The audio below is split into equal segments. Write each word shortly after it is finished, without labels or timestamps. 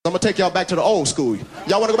I'm gonna take y'all back to the old school.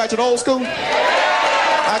 Y'all wanna go back to the old school?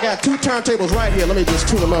 I got 2 turntables right here. Let me just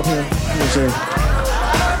tune them up here. Let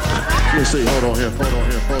me see. Hold on here.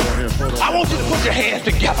 I want you to put your hands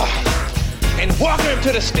together and welcome him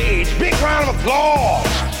to the stage. Big round of applause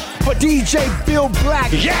for DJ Bill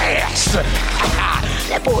Black. Yes!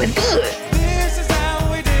 That boy is good. This is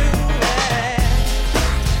how we do it.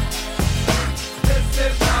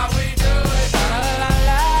 This is how we do it. La la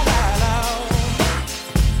la la la.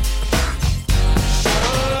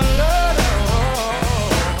 La la la.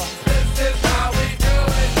 This is how we do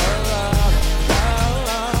it. La la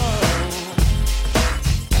la.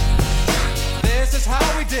 This is how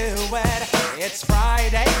we do it. It's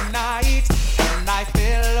Friday night and I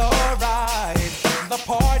feel alright. The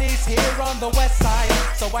party's here on the west side,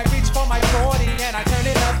 so I reach for my 40 and I turn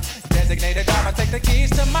it up. Designated driver, take the keys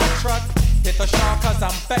to my truck. Hit the shop cause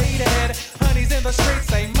I'm faded. Honey's in the streets,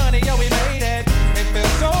 say money, yo, we made it. It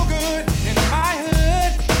feels so good in my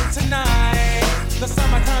hood tonight. The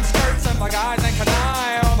summertime skirts and the guys ain't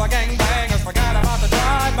canine. All the gangbangers forgot about the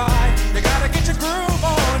drive-by. You gotta get your groove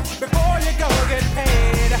on before you go get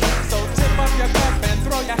paid. So tip up your cup and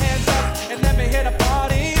throw your hands up and let me hear the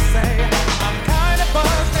party say, I'm kinda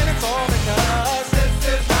buzzed and it's all because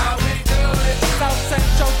this is how we do it. South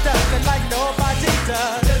Central does it like nobody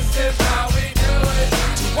does. This is how we do it.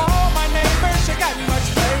 To all my neighbors, you got much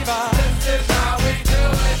flavor. This is how we do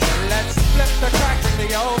it. Let's flip the track, bring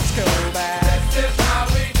the old school back. This is how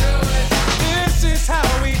we do it. This is how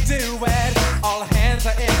we do it. All hands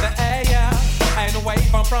are in the air and wave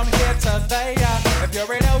from here to there. If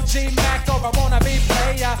you're an OG Mac or a wannabe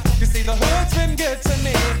player, you see the hood's been good to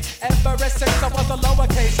me ever since I was a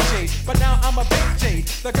lowercase G. But now I'm a big G.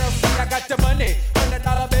 The girls see I got the money,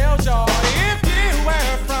 $100 bills, y'all. If you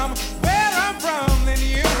were from where I'm from, then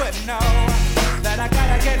you would know that I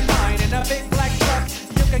gotta get mine in a big black truck.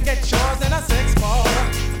 You can get yours in a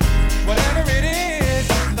 6-4. Whatever it is,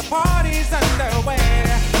 the party's underway.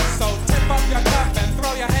 So tip up your cup and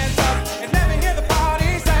throw your hands up and let me hear the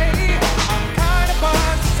party say, I'm kinda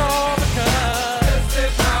buzzed, it's all because this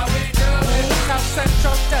is how we do it. South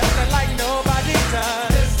Central does it like nobody does.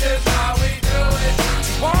 This is how we do it.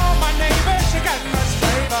 To all my neighbors, you got much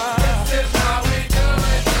flavor. This is how we do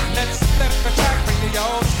it. Let's flip the track, bring the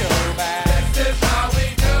old school back. This is how we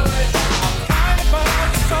do it. I'm kinda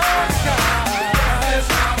buzzed, it's all because this is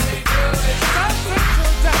how we do it. South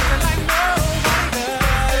Central does it like nobody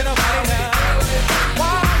does. Nobody does.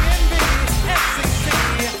 YNB, FCC.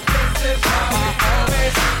 This is how we do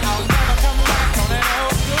it. I'll never come back on an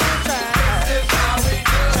old school track. This is how we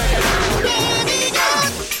do it. Check it out.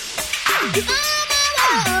 You are my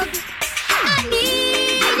love. I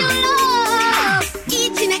need your love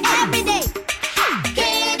each and every day.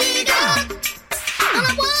 Candy dog. All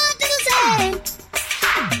I want to say,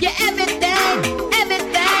 you're everything,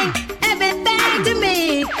 everything, everything to me.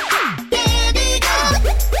 Candy dog.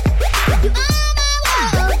 You are my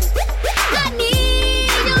love. I need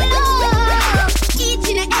your love each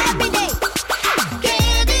and every day.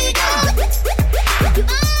 Candy dog. You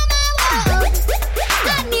are my love.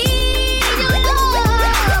 I need your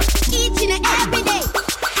love each and every day.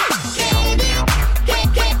 Candy,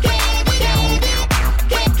 candy, candy, candy,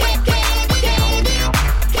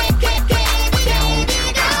 candy, candy,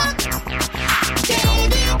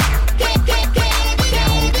 candy,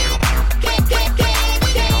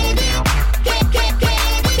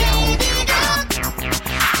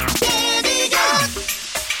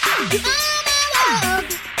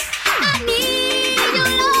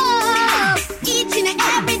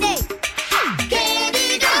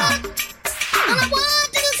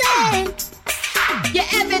 you're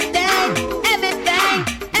everything, everything,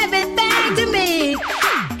 everything to me.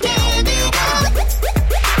 Candy dog.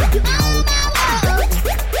 You are my love.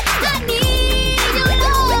 I need your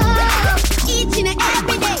love each and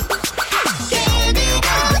every day. Candy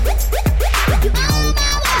dog. You are my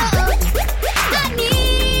love. I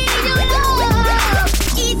need your love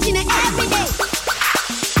each and every day.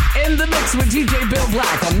 In the mix with DJ Bill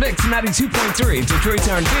Black on Mix 92.3, Detroit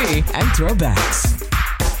R&B and Throwbacks.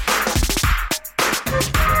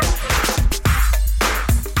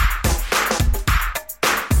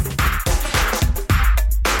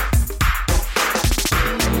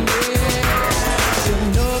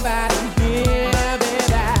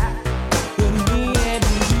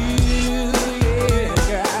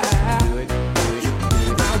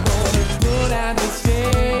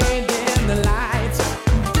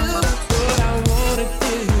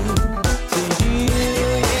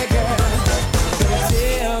 Yeah, girl.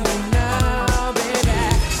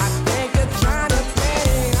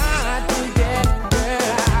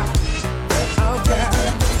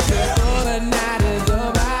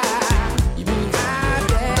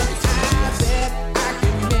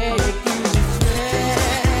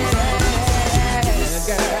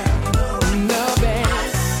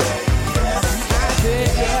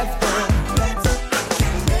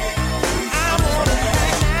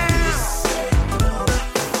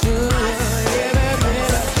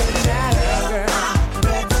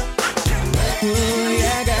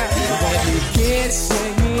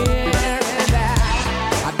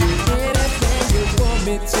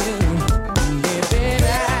 me too. Yeah, baby, I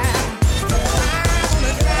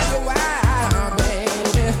wanna drive you wild,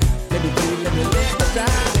 baby. Let me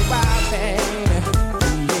drive you wild, baby.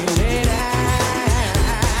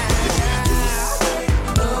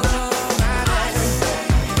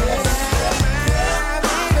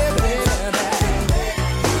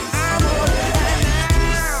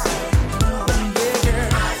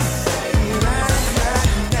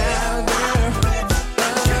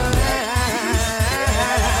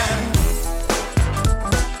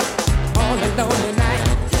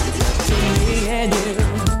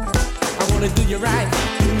 Do you right,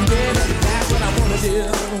 baby, that's what I wanna do.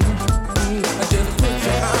 I just put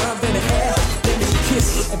your arms in the air, let me kiss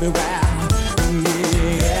you everywhere.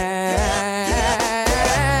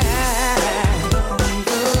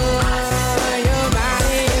 Your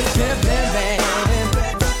body is pimpin', baby.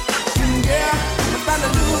 Girl, I'm about to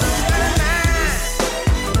lose my mind.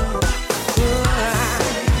 Yeah,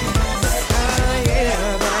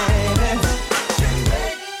 baby.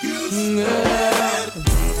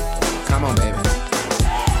 Come on, baby.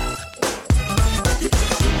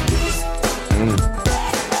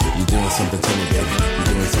 You're doing something to me, baby. You're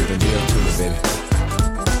doing something real to me, baby.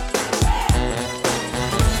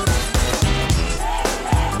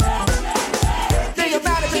 Think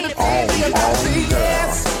about it, baby. Think about it,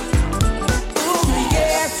 yes. Ooh,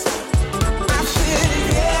 yes. I said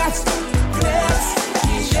yes. Yes.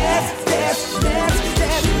 Yes, yes, yes,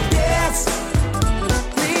 yes, yes.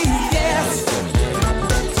 Please, yes.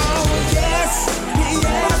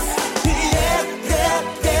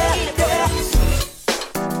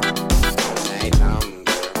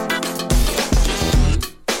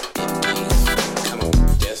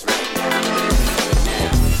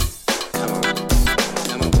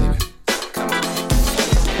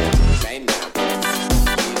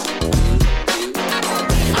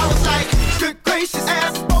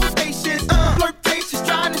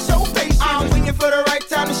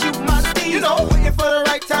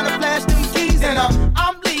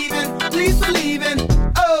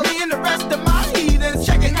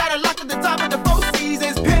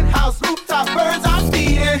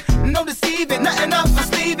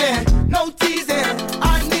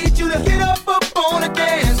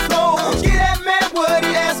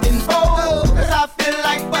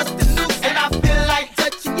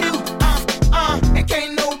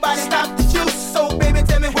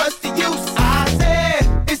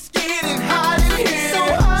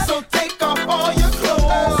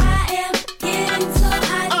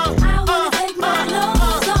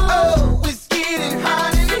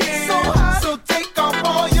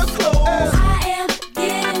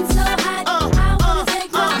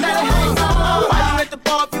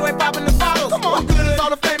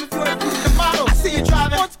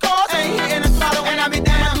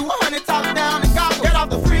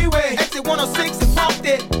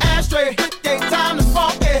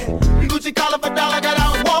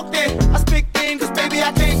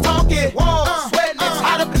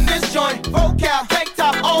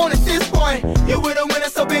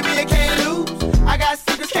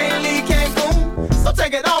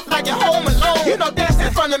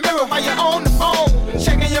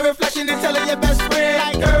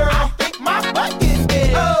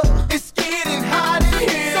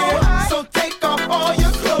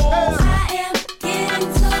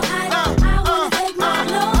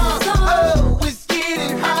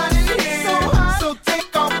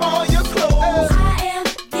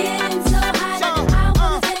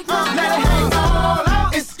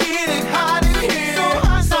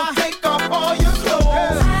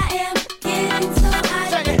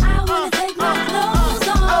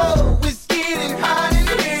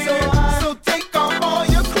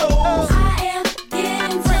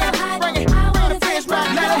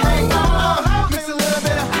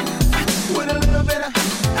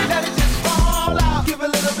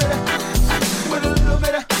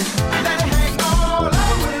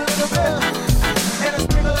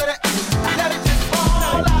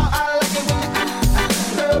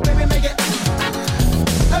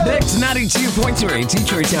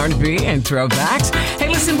 Detroit's R&B and throwbacks. Hey,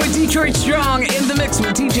 listen, with Detroit Strong in the mix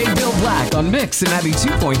with DJ Bill Black on Mix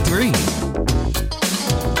 92.3.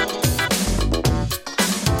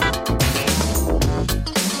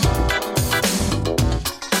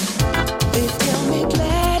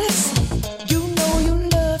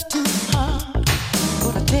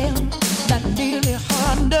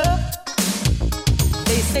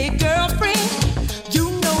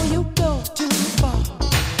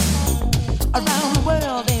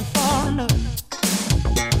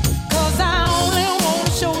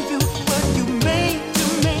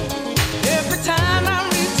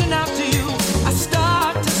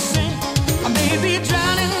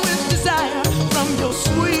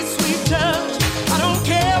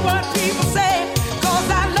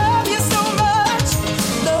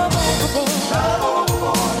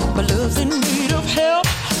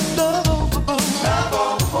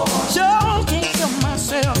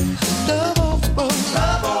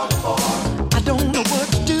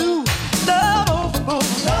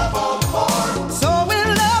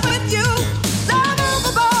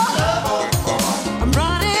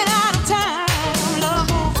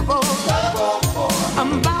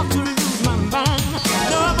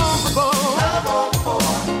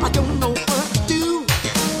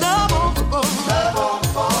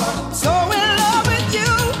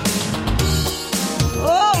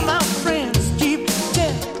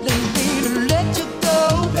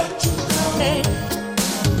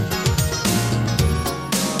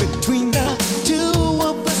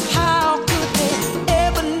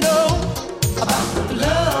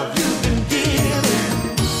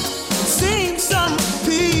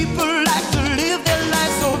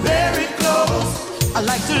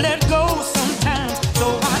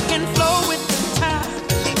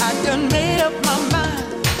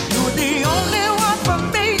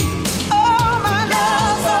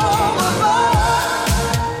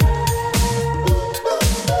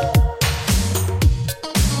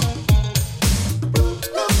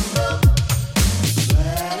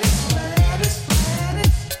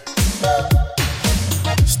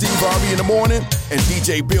 Harvey in the morning and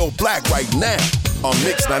DJ Bill Black right now on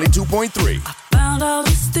Mix 92.3. I found out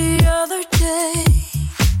just the other day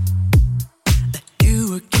that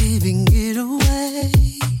you were giving it away.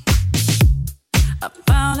 I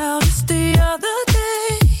found out just the other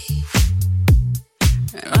day,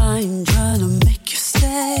 and I ain't trying to make you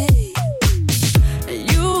stay.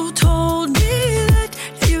 You told me that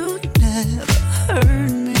you'd never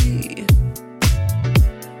hurt me.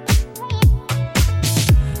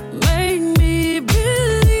 Made me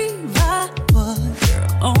believe I was your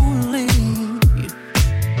only.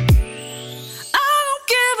 I don't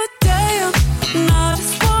give a damn, and I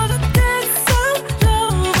just wanna dance some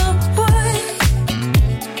love away.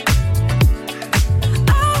 I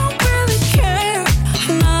don't really care,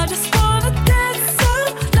 and I just wanna dance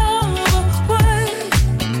some love away.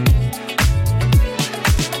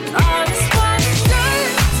 I just wanna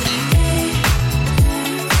dance,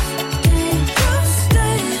 just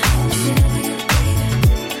dance.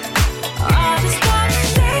 I just wanna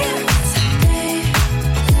dance,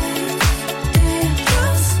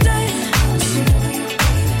 just dance.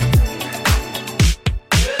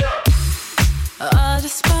 I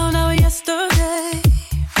just found out yesterday,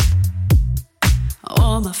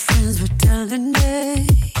 all my friends were telling me.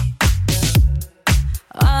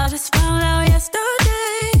 I just found out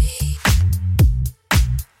yesterday,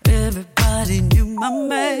 everybody knew my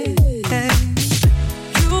name.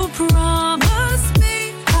 You promised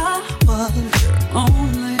me I was your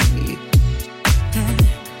only.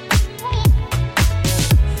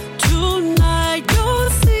 Tonight you'll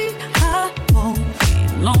see I won't be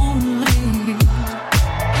lonely.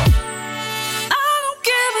 I don't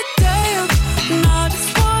give a damn, and I just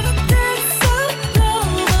wanna dance some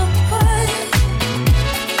love away.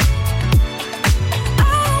 I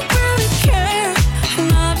don't really care,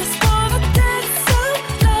 and I just wanna dance some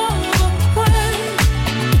love away.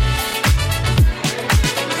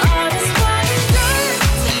 I just wanna dance,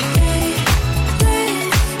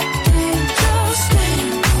 just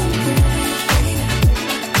dance.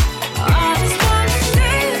 I just wanna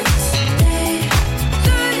dance,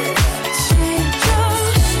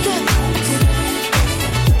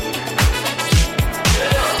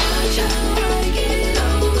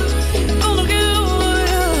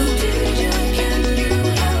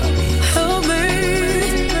 help me.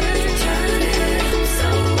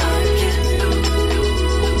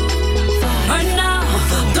 Right now,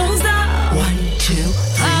 don't stop. 1, 2,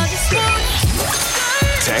 I just want.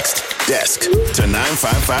 Text DESK to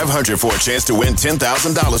 95500 for a chance to win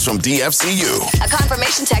 $10,000 from DFCU. A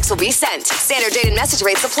confirmation text will be sent. Standard data and message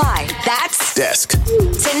rates apply. That's DESK. to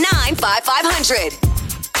 95500.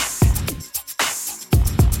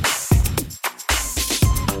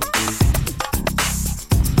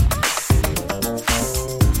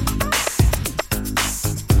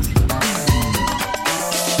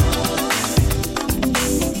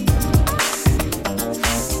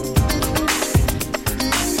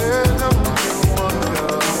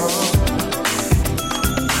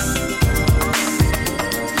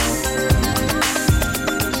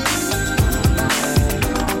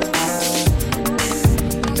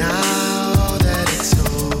 Now that it's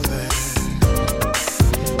over,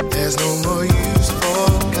 there's no more use for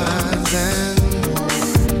guns and war.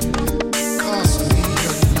 Cost me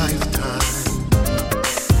a lifetime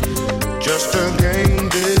just to gain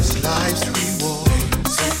this life's reward.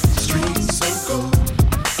 Set the streets aglow.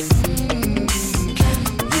 Can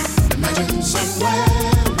you imagine somewhere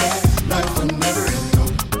where life will never end? No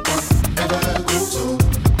one ever goes home.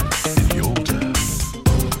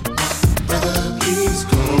 Brother, please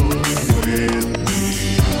come with me.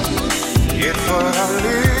 It's what I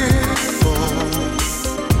live for.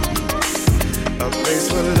 A place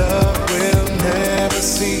where love will never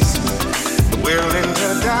cease. Willing to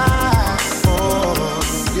die for,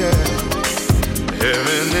 yeah.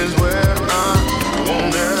 Heaven is where I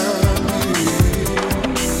won't ever be.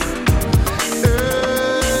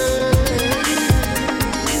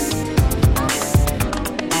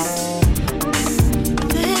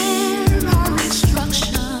 There are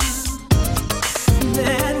instructions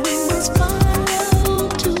that we must follow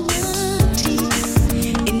to a T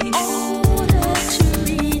in order to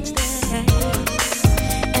reach there.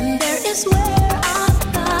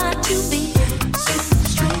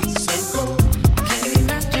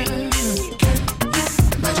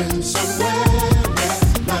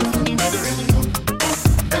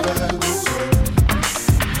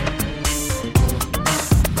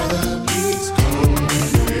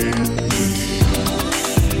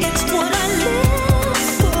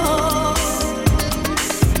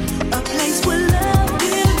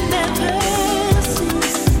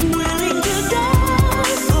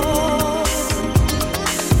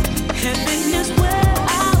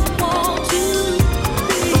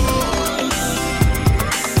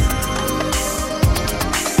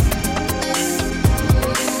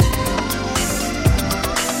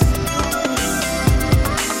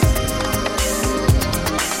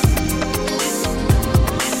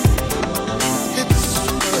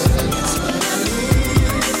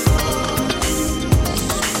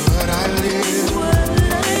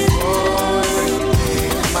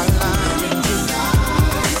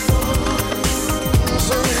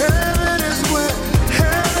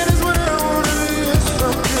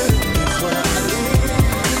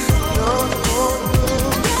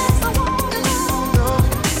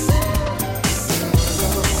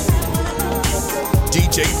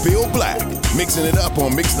 mixing it up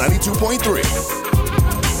on Mix 92.3.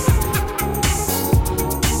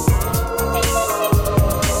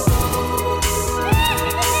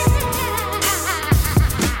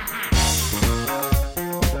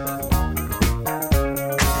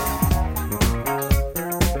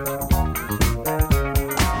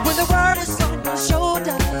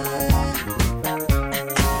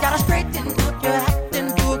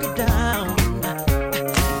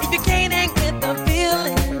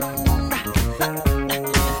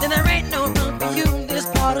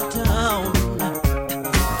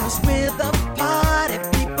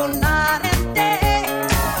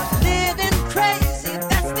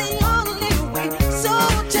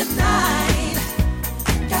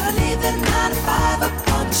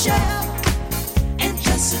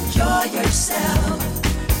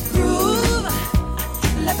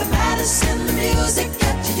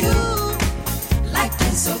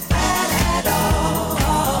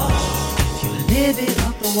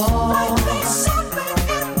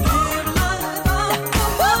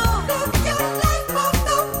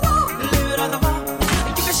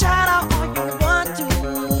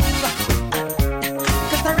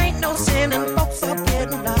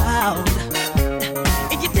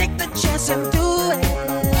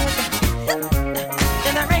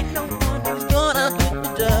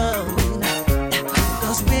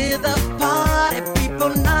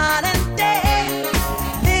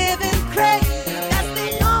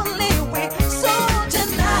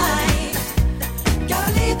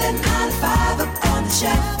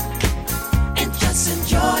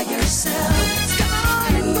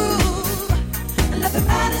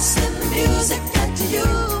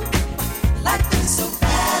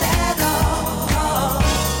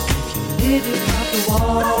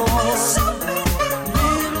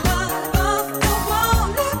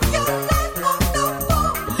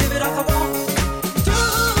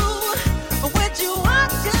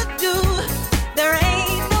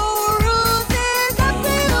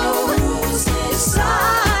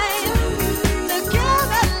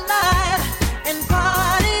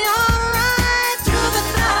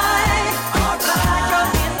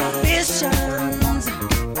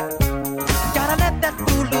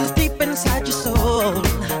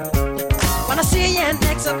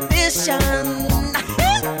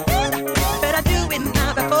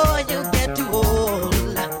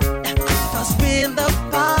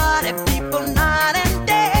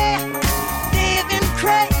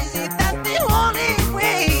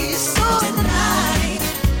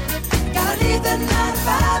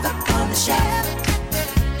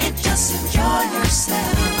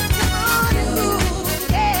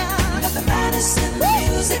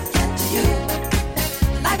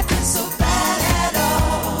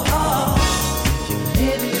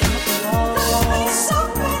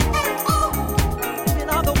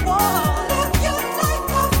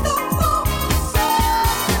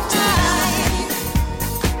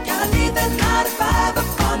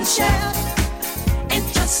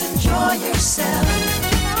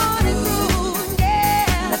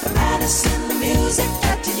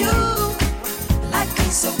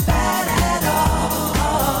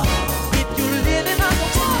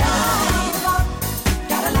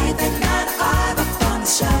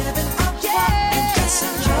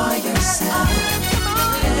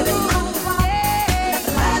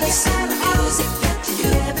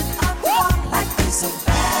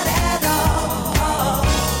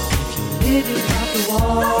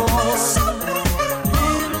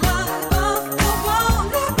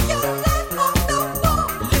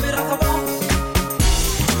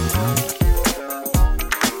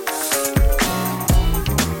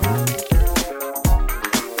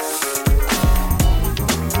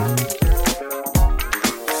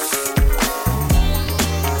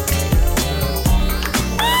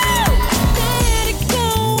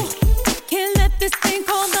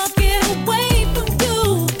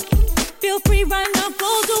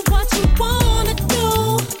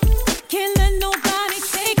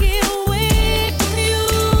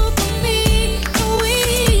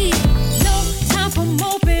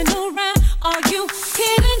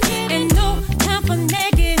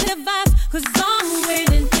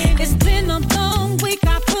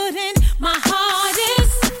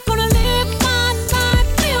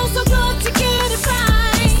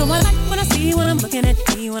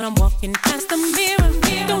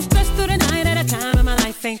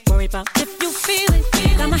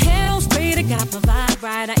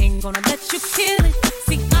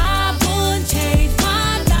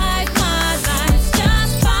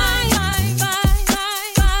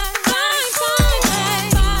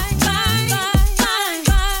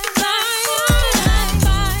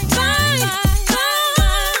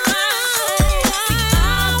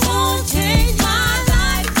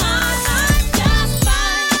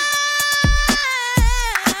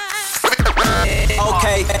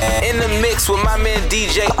 In the mix with my man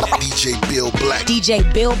DJ Bill Black.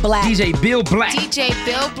 DJ Bill Black. DJ Bill Black. DJ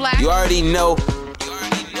Bill Black. You already know.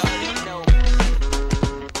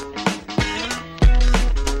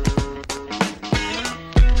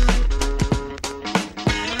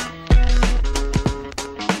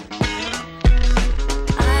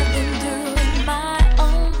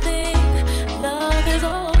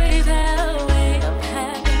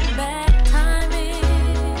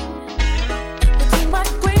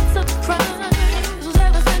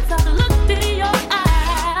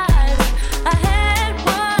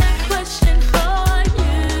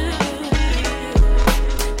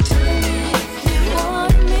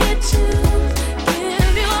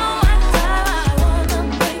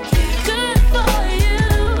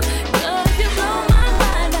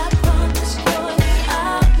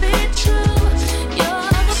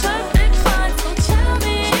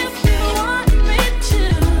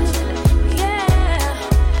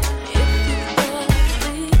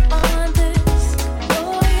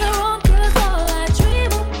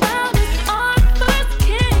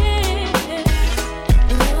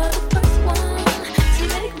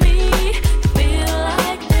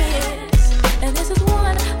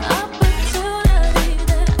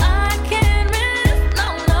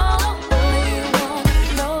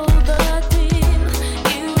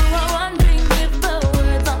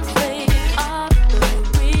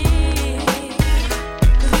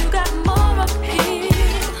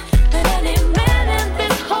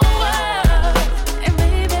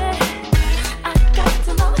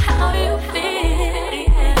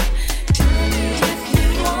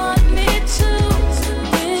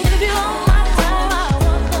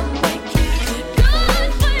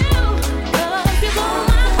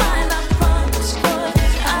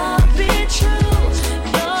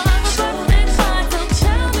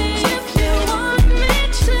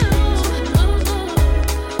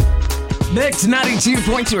 Mix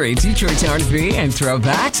 92.3, Detroit's R&B and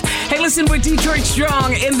throwbacks. Hey, listen, we're Detroit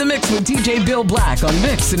Strong in the mix with DJ Bill Black on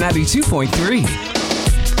Mix 92.3.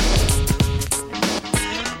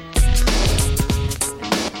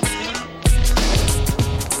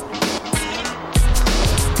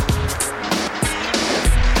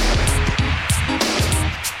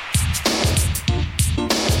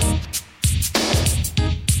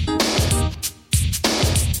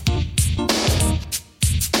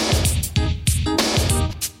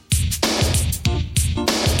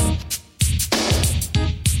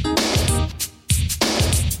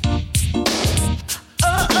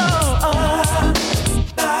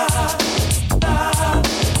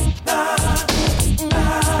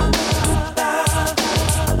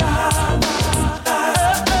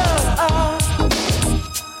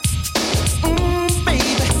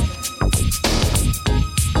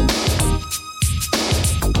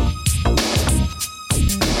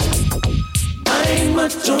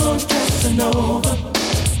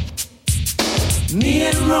 Me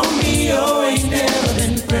and Romeo ain't never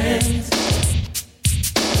been friends.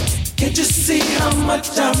 Can't you see how much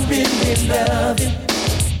I really love you?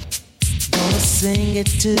 Gonna sing it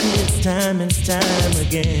to you time and time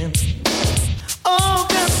again. Oh,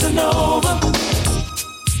 Casanova,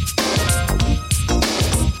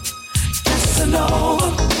 Casanova.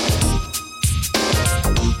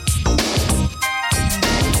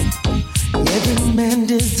 Every man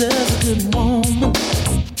deserves a good woman,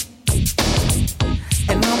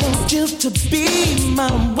 and I want you to be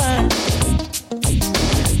my wife.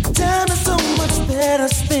 Time is so much better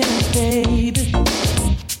spent, baby,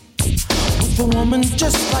 with a woman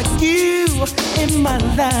just like you in my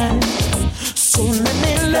life. So let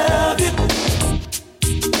me love you,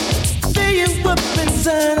 fill you up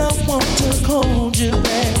inside. I want to hold you,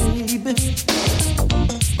 baby.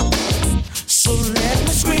 So let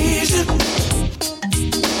me squeeze you.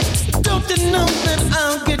 Don't you know that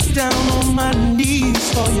I'll get down on my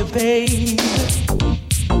knees for you, baby?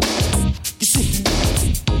 You see,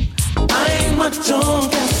 I ain't much on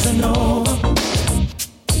Casanova.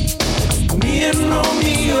 Me and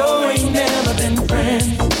Romeo ain't never been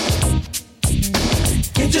friends.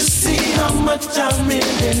 Can't you see how much I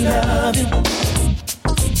really love you?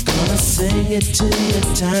 Gonna sing it to you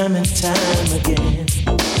time and time again.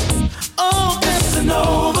 Oh,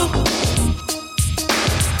 Casanova,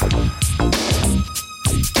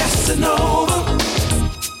 Casanova,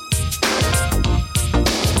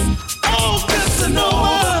 oh,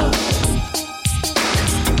 Casanova,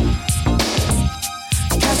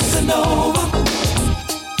 Casanova.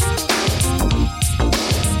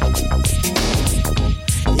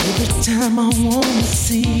 Every time I wanna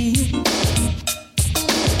see you,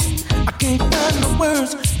 I can't find the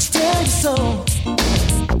words to tell you so.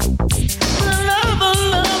 Love,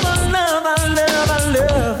 love.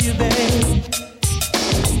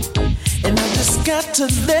 to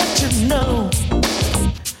let you know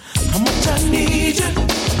how much I need you.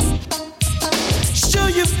 Show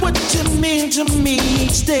you what you mean to me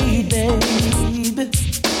each day, baby.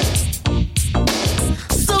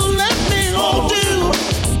 So let me hold you.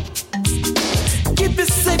 Keep you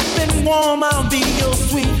safe and warm, I'll be your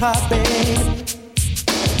sweetheart, baby.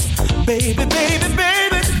 Baby, baby,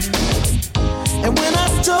 baby. And when I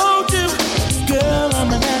told you, girl,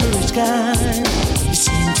 I'm an average guy, you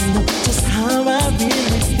seem to know just how I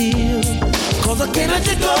really feel. Cause I can't let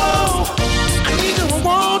you go. I need you, I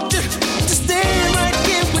want you to stay right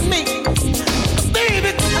here with me. But baby,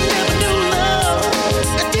 I never knew love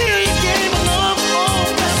until you came along. Oh,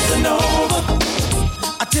 Casanova,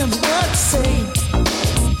 I tell me what to say.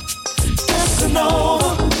 Casanova,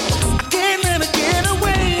 I can't let it get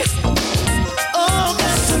away. Oh,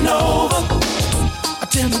 Casanova, I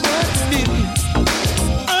tell me what to do.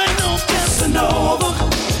 I know Casanova,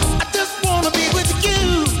 I just wanna be with you.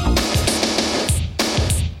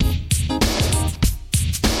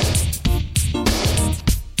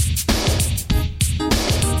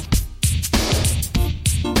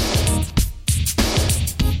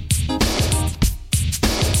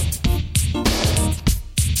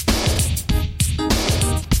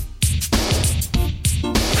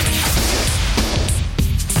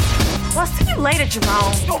 Well, see you later,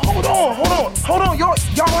 Jerome. Yo, hold on.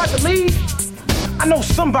 Y'all have to leave? I know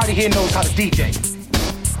somebody here knows how to DJ.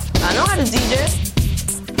 I know how to DJ.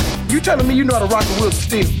 You telling me you know how to rock the wheels of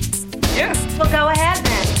steel? Yeah. Well, go ahead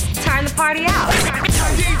then. Turn the party out.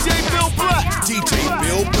 DJ Bill Black. DJ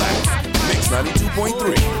Bill Black. Mix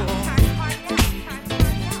 92.3.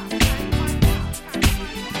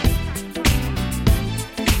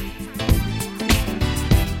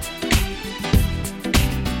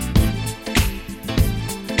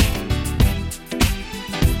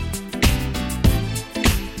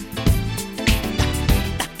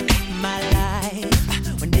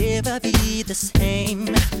 Be the same.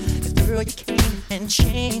 Girl, you came and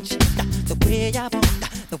changed the way I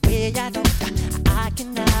want, the way I don't. I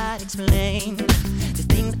cannot explain the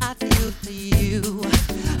things I feel for you.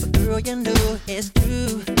 Girl, you know it's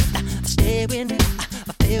true. Stay with me,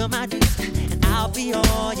 I feel my dues, and I'll be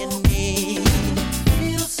all you need.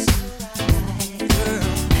 Feels so right, girl.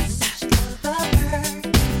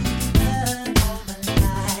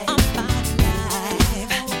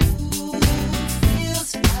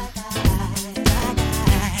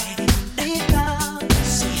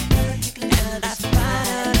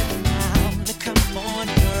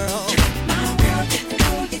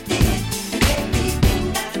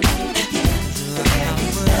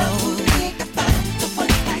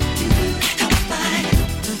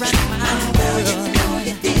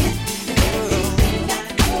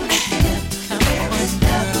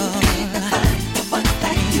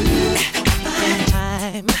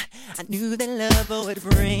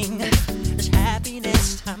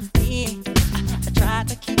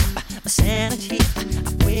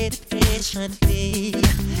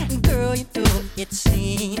 Girl, you know it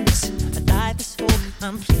seems life is so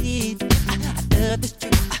complete. I love this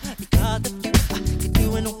truth because of you. You're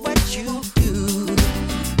doing what you do.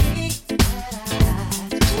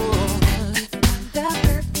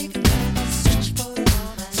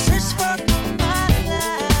 Search for my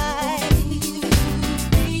life.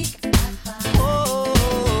 Oh,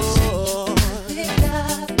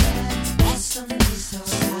 love that's awesome, so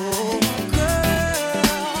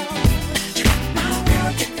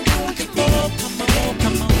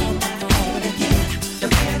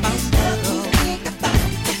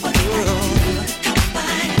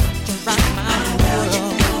right.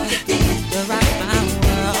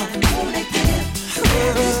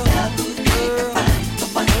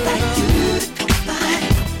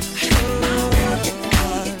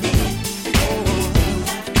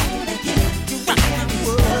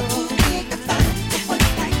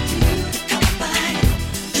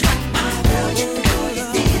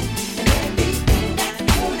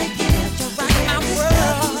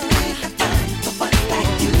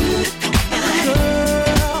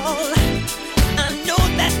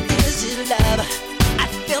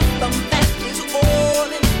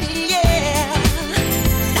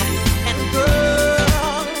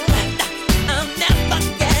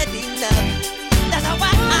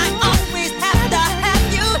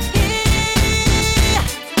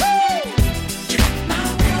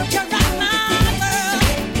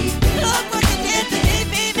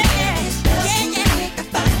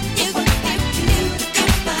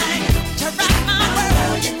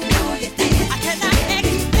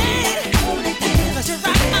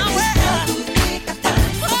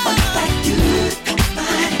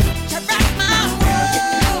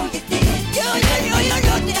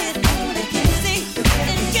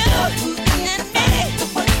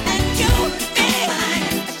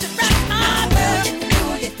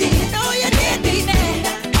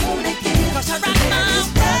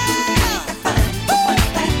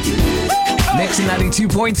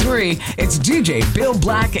 92.3. It's DJ Bill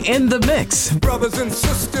Black in the mix. Brothers and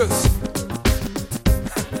sisters,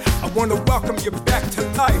 I want to welcome you back to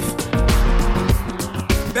life.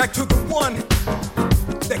 Back to the one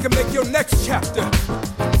that can make your next chapter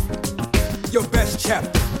your best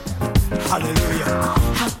chapter. Hallelujah.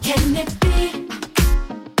 How can it be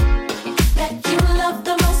that you love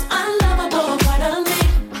the most unlovable part of me?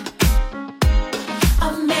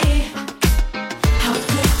 Of me? How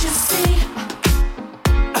could you see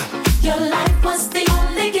your life was the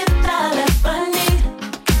only gift I'll ever need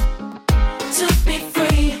to be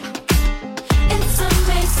free? It's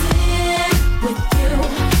amazing with you.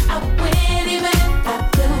 I win even if I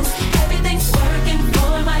lose. Everything's working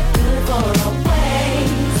for my good for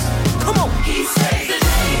always. Come on. He saves the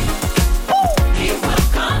day. He will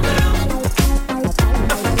come through.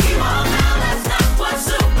 He won't now, that's not what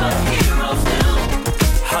superheroes do.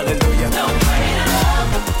 Hallelujah. No greater love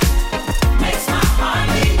makes my heart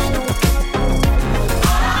beat.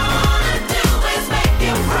 All I wanna do is make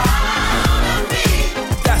you proud of me.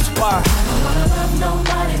 That's why I don't wanna love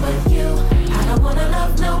nobody but you. I don't wanna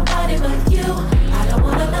love nobody but you. I don't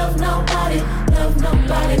wanna love nobody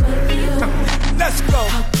but you. Let's go.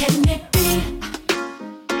 How can it be?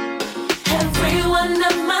 Every one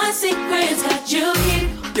of my secrets that you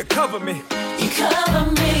keep. You cover me. You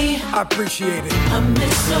cover me. I appreciate it. A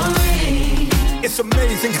mystery. It's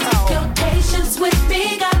amazing how Your patience with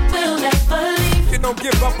me, God will never leave. you don't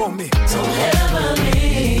give up on me. Don't ever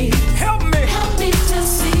leave. Help me. Help me to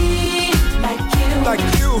see like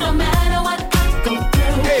you. No matter what I go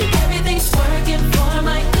through, Hey. everything's working for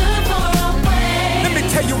my good for always. Let me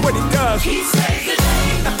tell you what he does. He saves the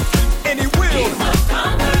day. And he will. He will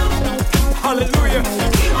come through. Hallelujah.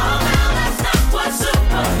 He won't now, that's not what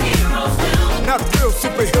superheroes do. Not real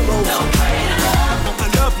superheroes. No greater love A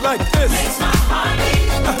love like this. makes my heart beat.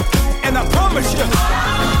 And I promise you, All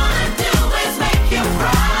I wanna do is make you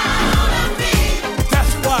proud of me.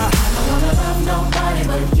 that's why. I don't wanna love nobody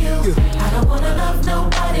but you. I don't wanna love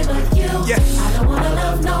nobody but you. Yes. I don't wanna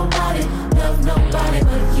love nobody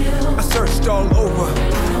but you. I searched all over. I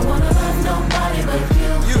don't wanna love nobody but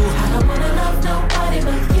you. You. I don't wanna love nobody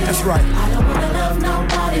but you. That's right. I don't wanna love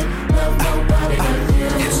nobody but you.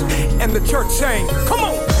 Yes. And the church saying, come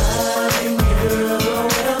on. Loving you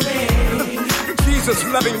will be Jesus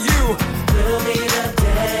loving you. will be the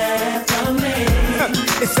death of me.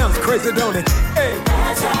 It sounds crazy, don't it? Hey,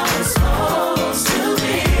 That's how it's supposed to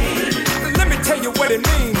be. let me tell you what it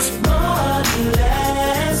means. More and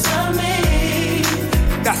less of me.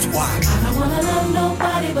 That's why. I don't wanna love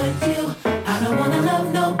nobody but you. I don't wanna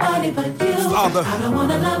love nobody but you. Father. I don't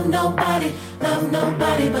wanna love nobody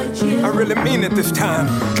but you. I really mean it this time.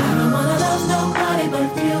 I don't wanna love nobody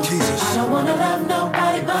but you. Jesus. I don't wanna love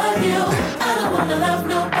nobody but you. I don't wanna love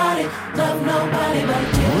nobody but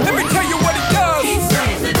you. Let me tell you what he does. He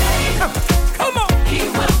saves the day. Come on. He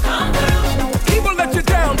will come through. He will let you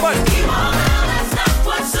down, but He won't now, that's not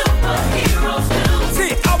what superheroes do.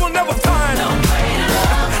 see, I will never find No greater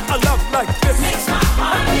love a love like this. makes my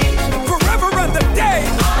heart beat. Forever and the day.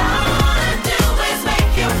 All I wanna do is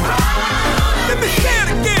make you proud. Let me say it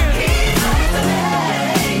again. He saves the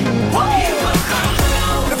day. He will come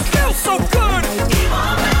through. It feels so good. He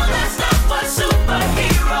won't now, that's not what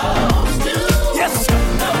superheroes do. Yes.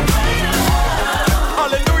 No greater love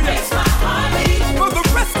Hallelujah. makes my heart beat. For the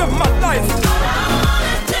rest of my life. All I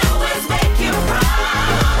wanna do is make you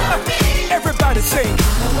proud of me. Everybody sing. I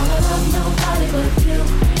don't wanna love nobody but you.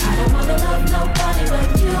 I don't wanna love nobody but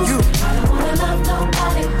you. You. I don't wanna love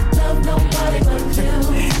nobody but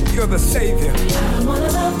you. You're the savior. I don't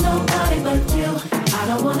wanna love nobody but you. I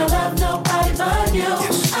don't wanna love nobody but you.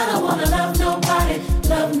 I don't wanna love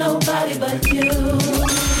nobody but you.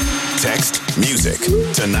 Text music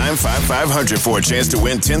to 95500 for a chance to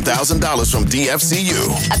win $10,000 from DFCU.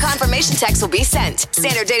 A confirmation text will be sent.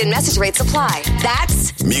 Standard data and message rates apply.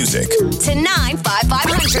 That's Music. to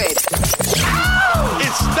 95500.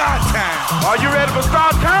 It's start time. Are you ready for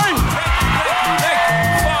start time?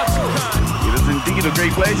 It is indeed a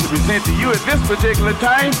great pleasure to present to you at this particular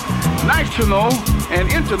time national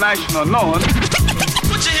and international known.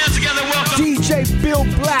 Put your hands together, welcome. DJ Bill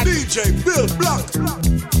Black. DJ Bill Black.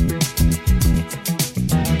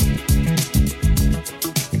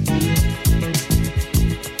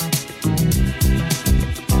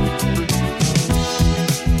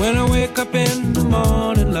 When I wake up in the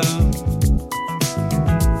morning, love,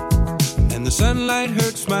 and the sunlight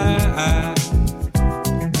hurts my eyes,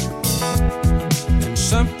 and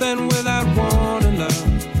something without warning, love,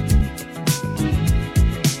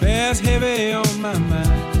 bears heavy on my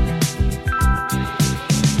mind.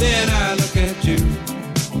 Then I look at you,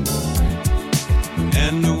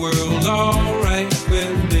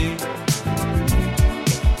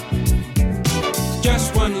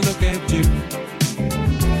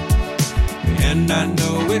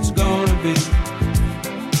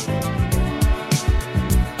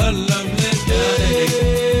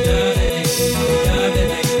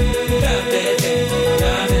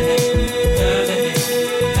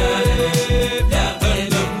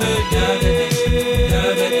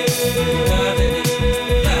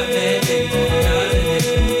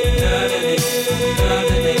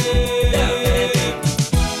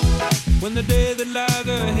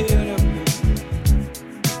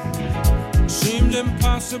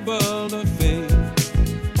 impossible to fake.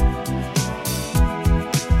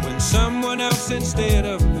 When someone else instead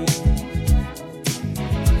of me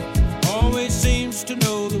always seems to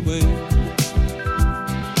know the way,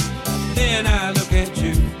 then I look at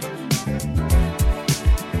you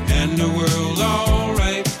and the world's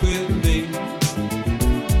alright with me.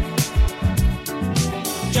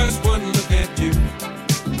 Just one look at you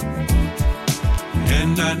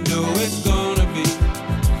and I know it's gonna be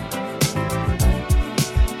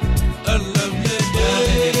a lovely day.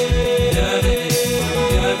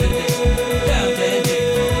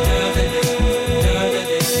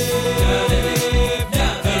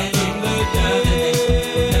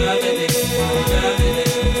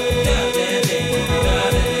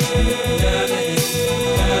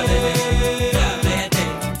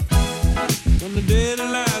 When the day that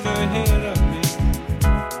lies ahead of me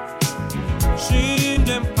seemed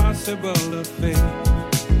impossible to face,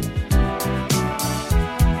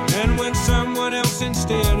 and when someone else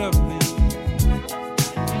instead of me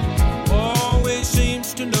always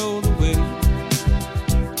seems to know the way,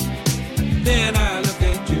 then I look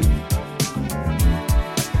at you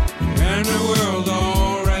and the world's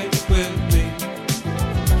alright with me.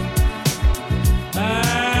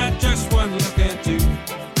 I just one look at you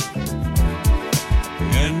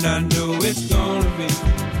and I know it's gonna be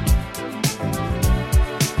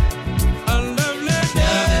a lovely day.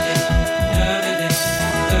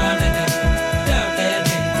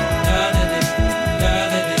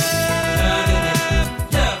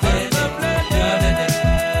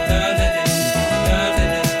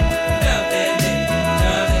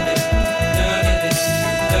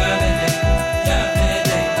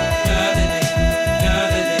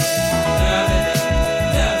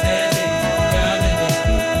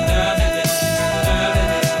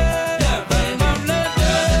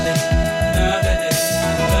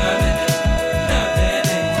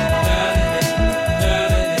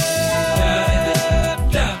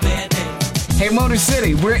 Hey, Motor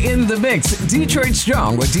City, we're in the mix. Detroit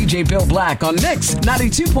Strong with DJ Bill Black on Mix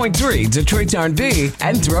 92.3, Detroit's R&B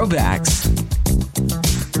and Throwbacks.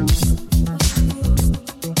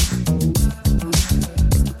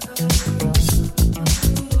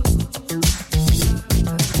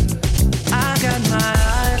 I got my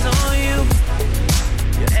eyes on you.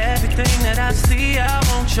 You're everything that I see. I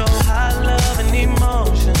want your high love and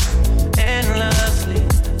emotion endlessly.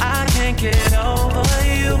 I can't get over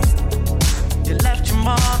you. You left your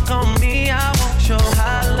mark on me. I want your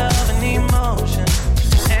high love and emotion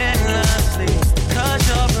endlessly. 'Cause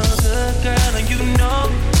you're a good girl and you know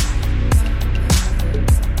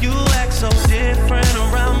you act so different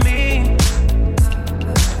around me.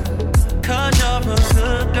 'Cause you're a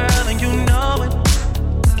good girl and you know it.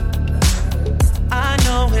 I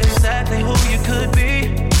know exactly who you could be.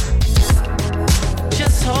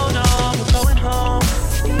 Just hold on, we're going home.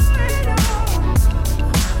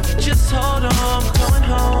 Just hold on, we're going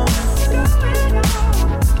home.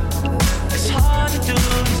 It's hard to do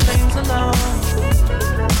these things alone.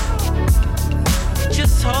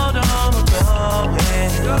 Just hold on, we're going home.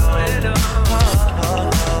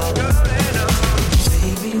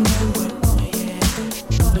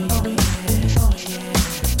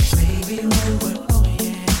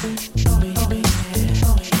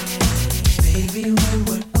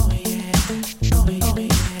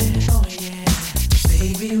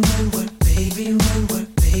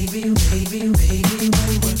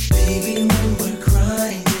 Baby, when we're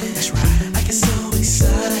crying, that's right. I get so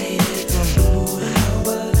excited. Oh,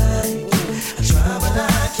 how I like it. I try, but I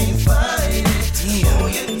can't fight it. Oh,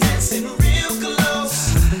 you're dancing real close.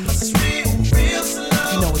 Plus it's real slow.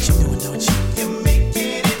 You know what you're doing, don't you? You're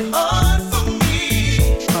making it hard for me.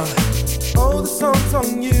 Oh, the song's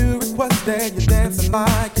on you. Requested you're dancing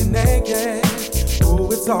like you're naked.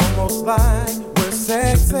 Oh, it's almost like we're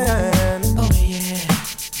sexing. Oh yeah.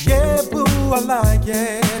 Yeah, boo, I like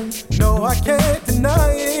it. No, I can't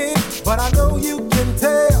deny it. But I know you can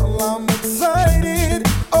tell I'm excited.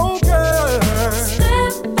 Oh, girl.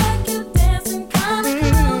 Step back, you're dancing kinda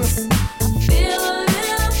close. I feel a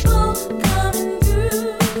little pull coming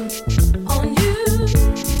through on you.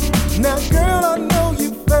 Now, girl, I know you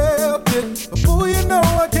felt it. But boo, you know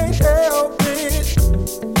I can't help it.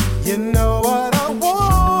 You know what I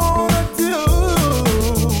wanna do.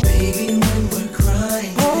 Baby, when we're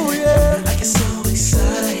crying, oh yeah, I get so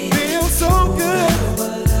excited. Feel so good,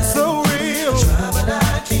 so real.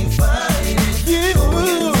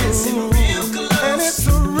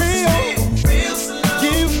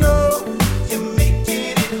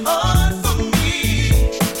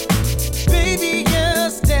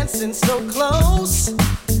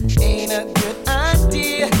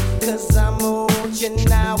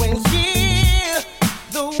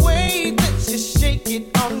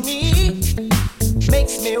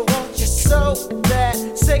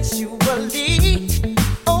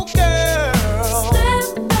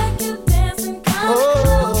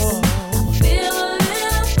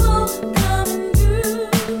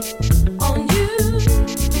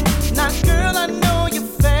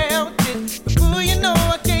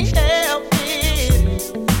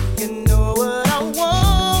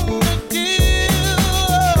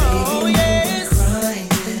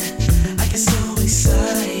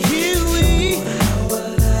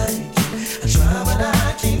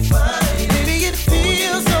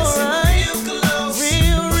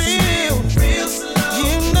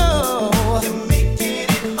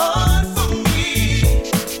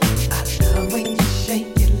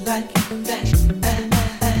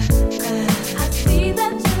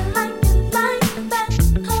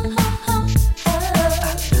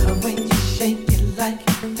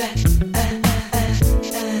 that.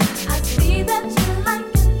 I see that you like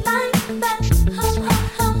it like that.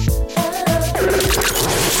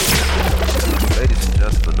 Ladies and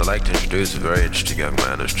gentlemen, I'd like to introduce a very interesting young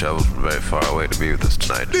man who's traveled from very far away to be with us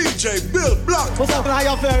tonight. DJ Bill Black. What's up? How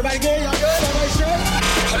y'all feel? Everybody good? Y'all good? Everybody sure?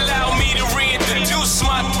 Allow me to reintroduce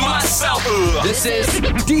myself. This is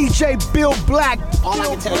DJ Bill Black. All I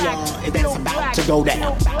can tell y'all is that it's about to go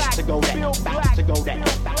down. About to go down. About to go down.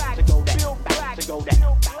 About to go down. About to go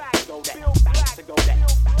down. About to go down. About to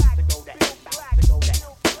go down.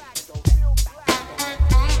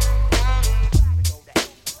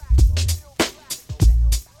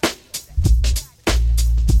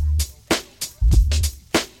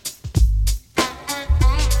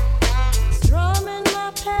 Strumming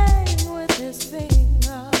my pain with his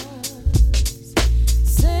fingers,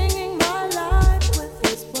 singing my life with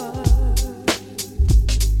his words,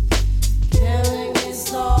 killing me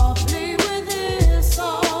softly with his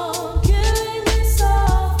song, killing me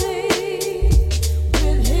softly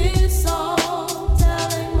with his song,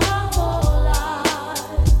 telling my whole life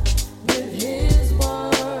with his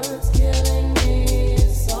words, killing me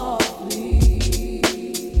softly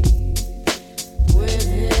with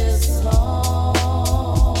his song.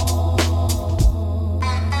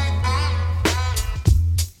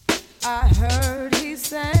 I heard he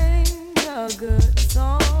sang a good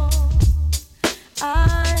song.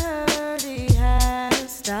 I heard he had a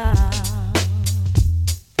style.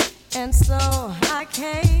 And so I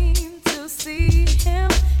came to see him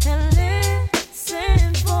and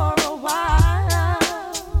listen for a while.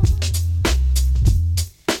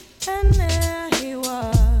 And there he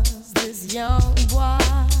was, this young boy,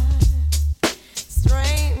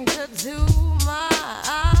 stranger to my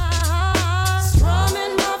eyes,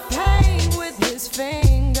 strumming my pain with his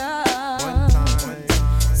fingers,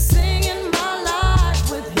 singing my life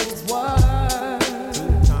with his words,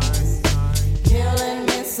 killing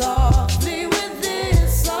me softly with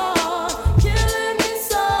his song, killing me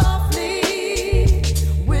softly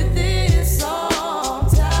with his song,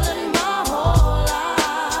 telling my whole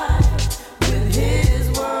life with his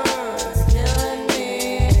words, killing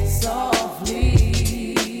me softly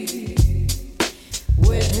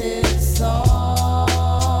with his song.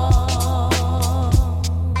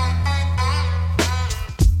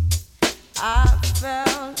 I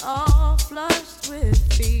felt all flushed with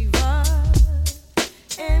fever,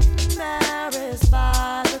 embarrassed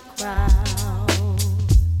by the crowd.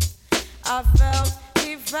 I felt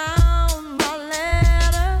he found my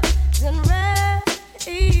letters and read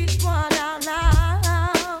each one out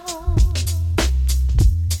loud.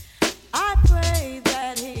 I prayed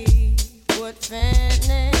that he would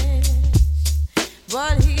finish,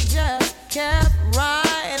 but he just kept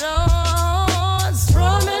right on,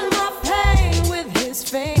 strumming my pain with his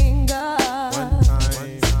fingers,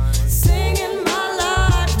 singing my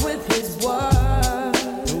life with his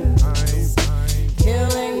words,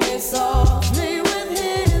 killing me softly with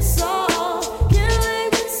his song, killing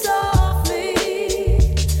me softly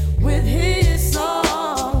with his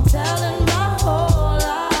song, telling my whole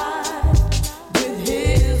life with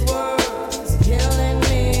his words, killing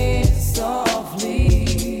me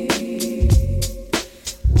softly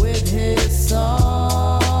with his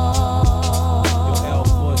song.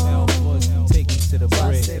 Take me to the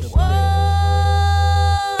bridge.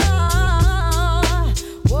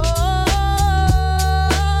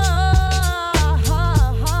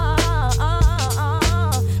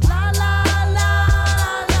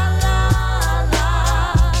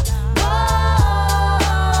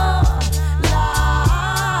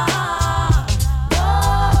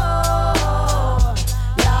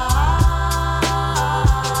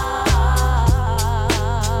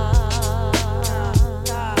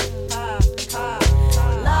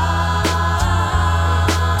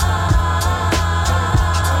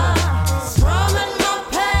 Strumming my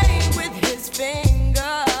pain with his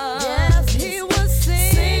fingers. Yes, he was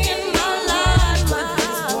singing my life with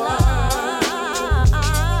his words,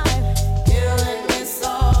 killing me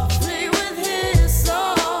softly with his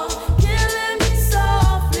song, killing me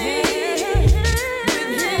softly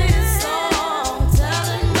with his song,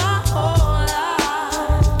 telling my whole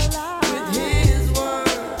life with his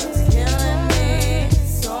words, killing me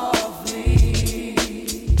softly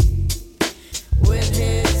with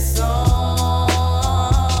his song.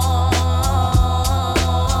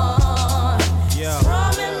 Yo,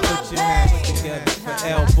 put your hands together for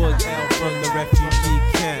L Boogie from the refugee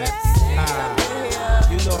camps.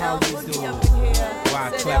 You know how we do. Why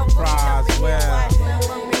clap prize well.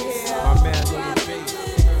 My man on the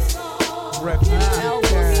bass. Refugee camp.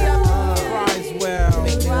 Prize well.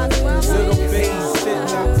 Little bass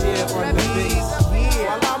sitting up here on the bass.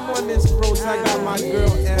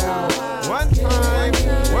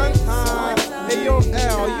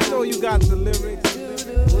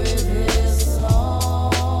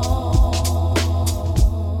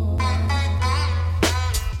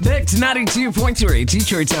 Mix 92.3,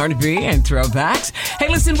 Detroit's R&B and throwbacks. Hey,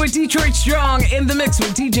 listen, we're Detroit Strong in the mix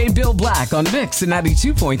with DJ Bill Black on Mix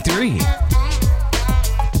 92.3.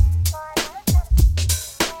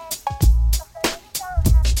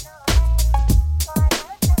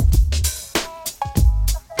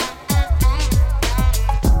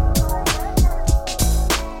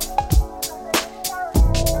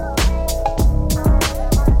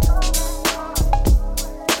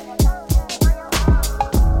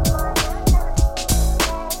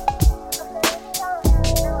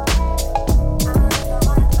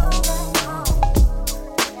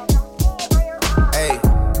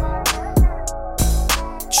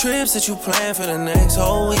 Trips that you plan for the next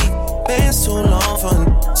whole week. Bands too long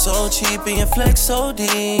for so cheap and your flex OD,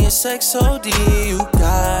 your sex OD. You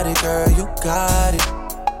got it, girl, you got it.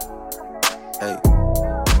 Hey,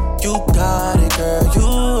 you got it, girl,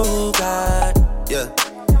 you got it. Yeah,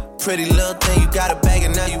 pretty little thing, you got a bag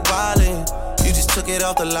and now you wildin'. You just took it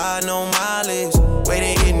off the line, no mileage.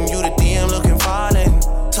 Waiting, hitting you the DM, looking violent.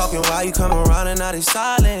 Talking while you come around and now they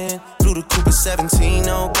silent. Blue the Cooper 17,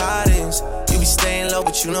 no guidance. You be staying low,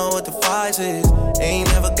 but you know what the price is. Ain't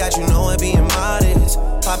never got you know it being modest.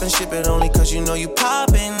 Poppin' shit, but only cause you know you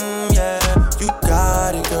poppin', yeah. You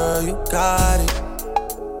got it, girl, you got it.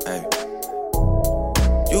 Hey.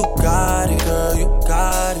 You got it, girl, you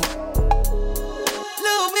got it.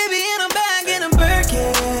 Little baby in a bag in a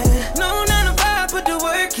Birkin. No 9 to 5, put the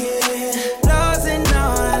work in. Laws and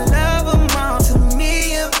all, I love them all. To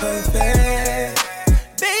me, you're perfect.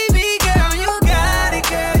 Baby girl, you got it,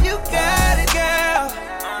 girl, you got it, girl.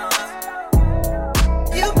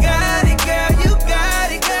 You got it, girl, you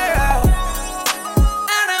got it, girl.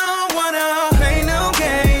 I don't wanna play no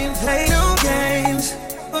games,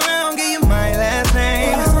 around, give you my last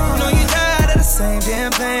name. Know you tired of the same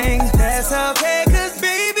damn thing. That's okay, cause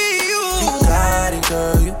baby, you got it,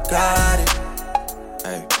 girl, you got it.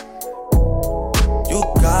 Hey. You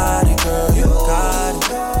got it, girl, you got it.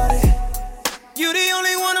 You the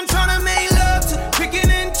only one I'm tryna make love to, picking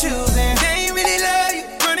and choosing. They ain't really love you,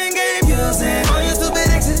 running game using. All your stupid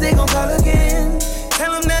exes, they gon' call again.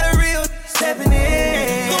 Tell them that a real stepping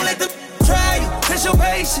in. Don't let them try you, test your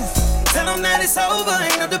patience. Tell them that it's over,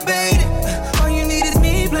 ain't no debating. All you need is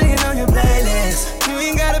me playing on your playlist. You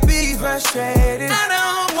ain't gotta be frustrated. I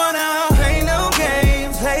don't wanna play no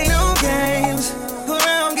games,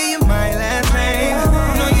 around, give you my last name.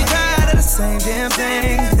 Know you tired of the same damn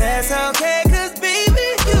thing. That's okay, cause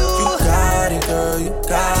baby, you got it, girl, you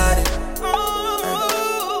got it.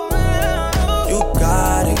 You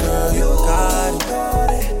got it, girl, you got it.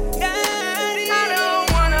 I don't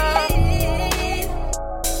wanna,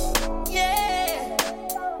 yeah.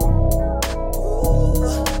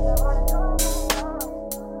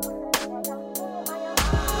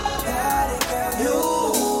 Got it, girl, you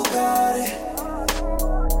got it.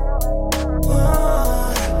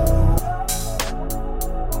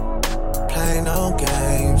 Play no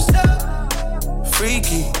games.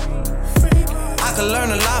 Freaky. I could learn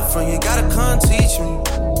a lot from you, gotta come teach me.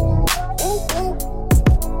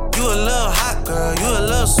 You a little hot girl, you a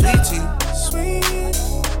little sweetie.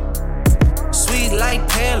 Sweet like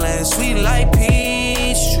Pearland, sweet like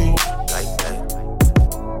Peachtree. Like that.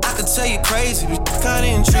 I could tell you crazy, but you kinda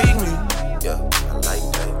intrigue me. Yeah, I like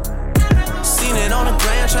that. Seen it on the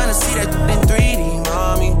gram, tryna see that in 3D,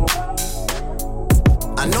 mommy.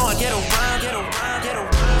 I know I get around, get around, get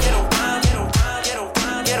around, get around, get around, get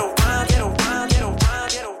around, get around, get around, get around, get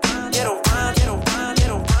around, get around, get around, get around, get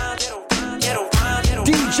around, get around, get around.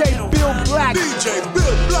 DJ Bill Black. DJ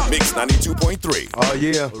Bill Black. Mix 92.3. Oh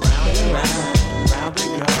yeah.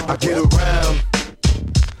 I get around.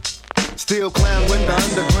 Still clown when the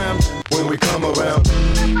underground when we come around.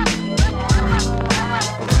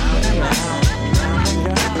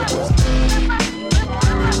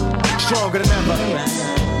 Stronger than ever.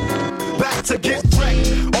 Back to get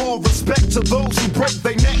wrecked. All respect to those who break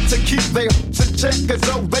their neck to keep their to check as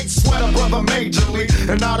though they sweat a brother majorly.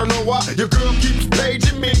 And I don't know why your girl keeps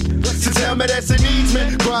paging me to tell me that she needs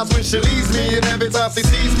me. Cries when she leaves me, and every time she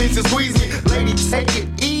sees me, she squeeze me. Lady, take it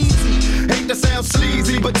easy. Hate to sound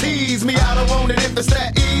sleazy, but tease me. I don't want it if it's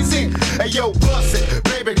that easy. Hey yo, bust it.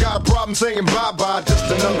 Baby got a problem saying bye-bye. Just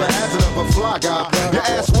another hazard of a fly guy. Your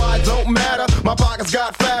ass wide don't matter. My pockets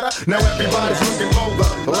got fatter. Now everybody's looking for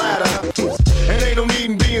the ladder. And ain't no need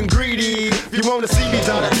in being greedy. If you wanna see me,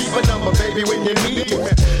 try to keep a number, baby, when you need me.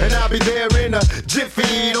 And I'll be there in a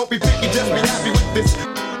jiffy. Don't be picky, just be happy with this.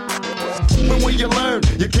 But when you learn,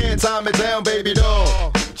 you can't time it down, baby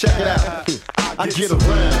doll. Check it out. I get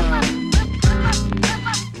around.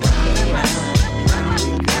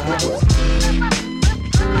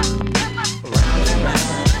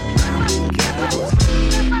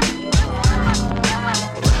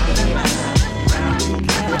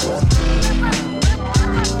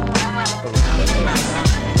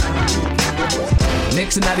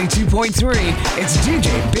 Mix 92.3. It's DJ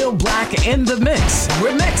Bill Black in the mix.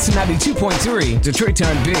 We're Mix 92.3, Detroit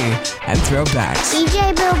R&B and throwbacks.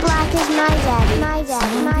 DJ Bill Black is my daddy, my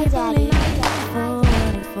daddy, my daddy, my daddy.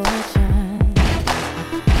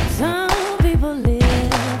 Some people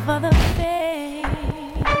live for the fame.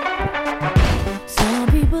 Some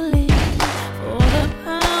people live for the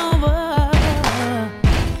power.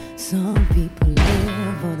 Some people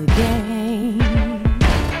live for the game.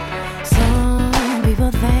 Some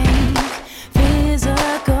people think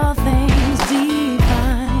physical things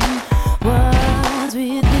define what's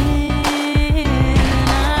within.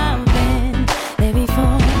 I've been there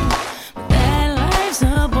before, but that life's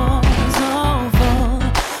a bore so full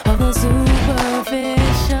of the superficial.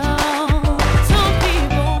 Some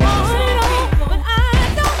people want it all, but I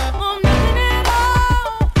don't want nothing at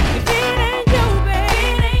all. If it ain't you,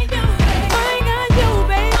 baby, I ain't got you,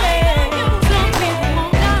 baby. Some people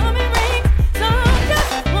want diamond rings, some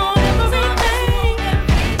just want everything.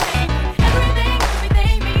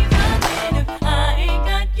 Everything means nothing if I ain't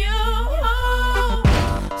got you.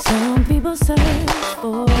 Some people search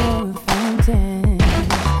for a fountain,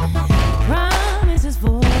 promises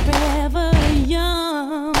forever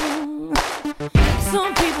young.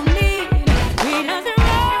 Some people need 3,000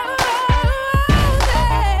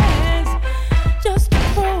 roses just to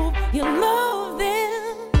prove you love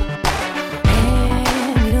them.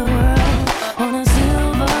 And the world on a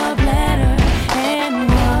silver platter, and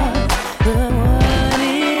what would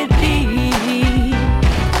it be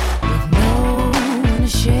with no one to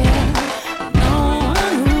share, no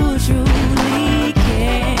one who truly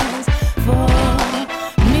cares for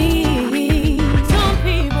me? Some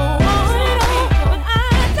people want it all, but I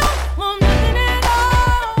don't want nothing at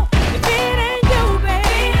all. If it ain't you, baby,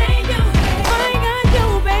 I ain't got you,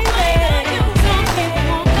 baby. Some people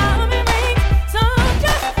want diamond rings, some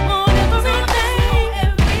just want everything.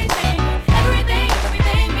 Everything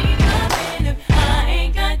means nothing if I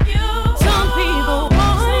ain't got you. Some people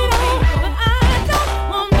want it all, but I don't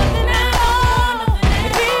want nothing at all.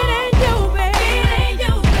 If it ain't you, baby, I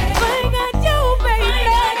ain't got you, baby.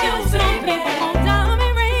 Some people want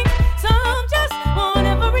diamond rings, some just want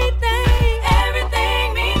everything. Everything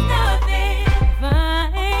means nothing if I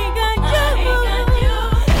ain't got you. Baby, and I got you.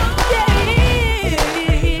 You got me,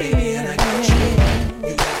 baby, and I got you.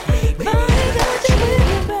 I'll be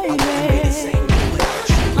the same way without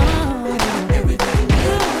you. Everything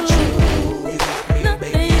without you. You got me,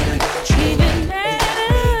 baby, and I got you. Even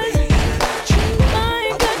matters. I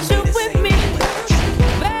ain't got you with me,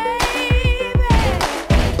 baby.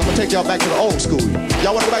 I'm gonna take y'all back to the old school.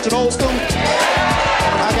 Y'all wanna go back to the old school?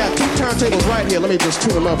 I got 2 turntables right here. Let me just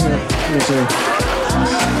tune them up here. Let me see.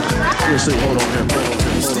 Hold on here.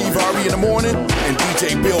 Steve Harvey in the morning and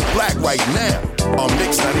DJ Bill Black right now on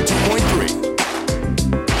Mix 92.3.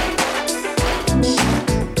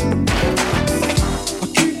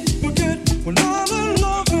 When I'm in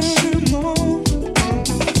love anymore,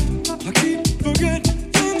 I keep forgetting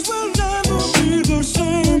things will never be the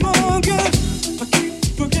same again. I keep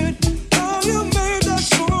forgetting how you made that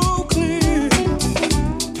so clear.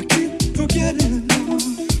 I keep forgetting.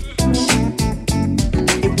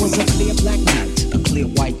 It was a clear black night, a clear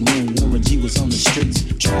white moon. Warren G was on the streets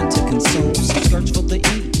trying to consume some skirts for the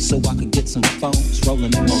E, so I could get some phones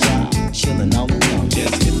rolling in my ride, chilling all alone.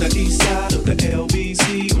 Just hit the east side of the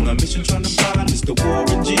LBC on a mission trying to find Mr.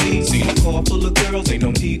 Warren G. See a car full of girls, ain't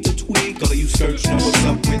no need to tweak. All of you search know what's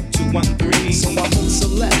up with 213. So I moved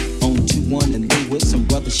select on 21 and Lewis, some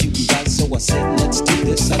brothers shooting dice. So I said, let's do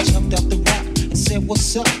this. I jumped out the rock and said,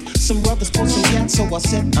 what's up? Some brothers pulled some gas, so I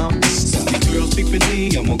said, I'm stuck. These girls peeping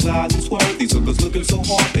me, I'm gonna glide and swerve. These hookers looking so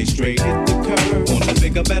hard, they straight hit the curve. Want to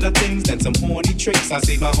bigger, better things than some horny tricks. I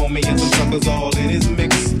see my homie and some suckers all in his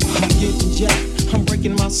mix. I'm getting jacked, I'm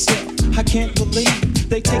breaking myself. I can't believe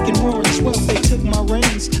they taking more as well. They took my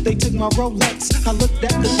rings, they took my Rolex. I looked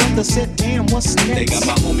at the brother, said, damn, what's next? They got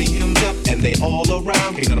my homie hemmed up and they all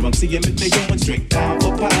around. Can't none of them see him if they going straight down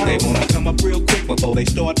for pound. They wanna come up real quick before they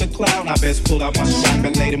start to clown. I best pull out my strap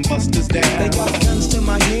and lay them busters down. They got guns to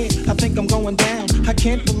my head, I think I'm going down. I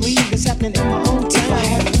can't believe it's happening in my own town. If I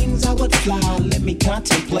had wings, I would fly. Let me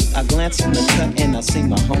contemplate. I glance in the cut and I see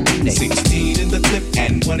my homie Nate. 16 in the clip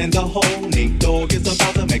and 1 in the hole. Nate Dogg is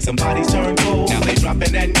about to make some bodies turn cold. Now they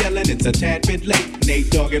dropping and yelling, it's a tad bit late. Nate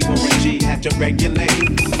Dogg and Warren G had to regulate.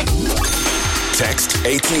 Text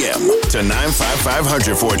ATM to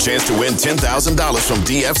 95500 for a chance to win $10,000 from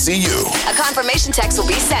DFCU. A confirmation text will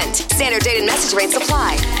be sent. Standard data and message rates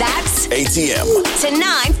apply. That's ATM to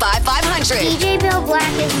 95500. DJ Bill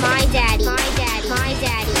Black is my daddy. My daddy. My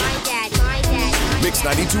daddy. My daddy. My daddy. Mix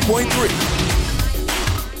 92.3.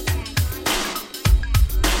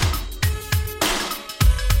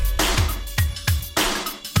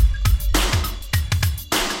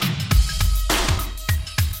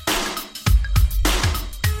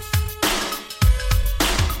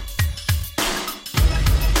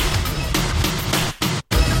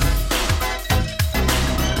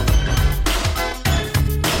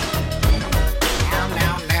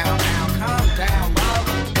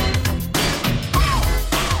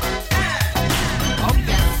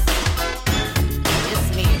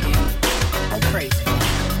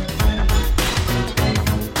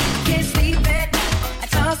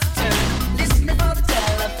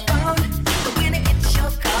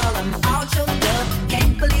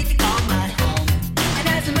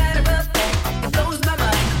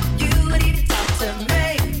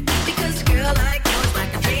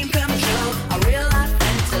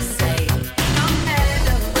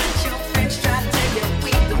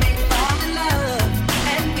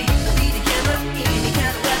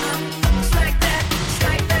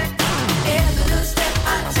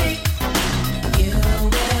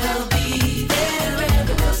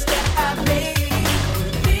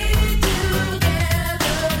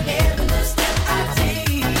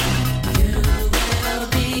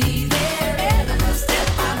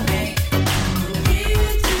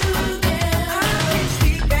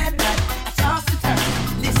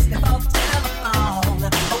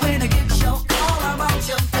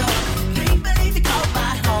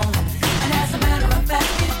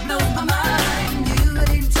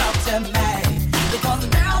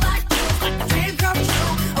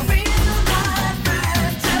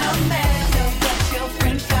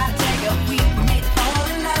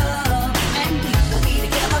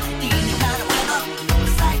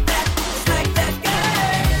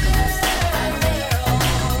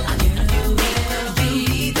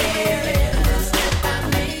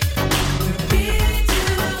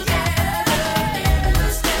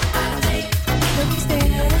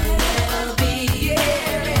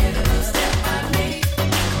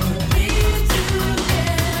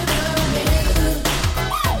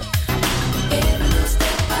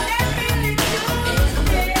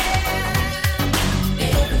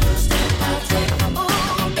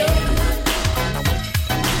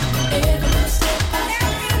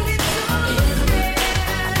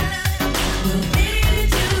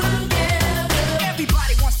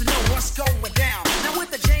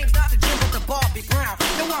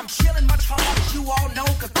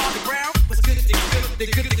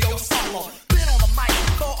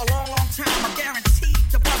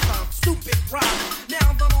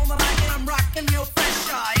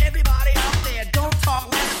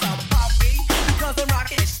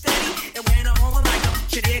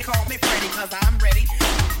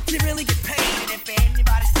 they really get paid. And if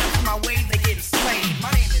anybody steps in my way, they get enslaved.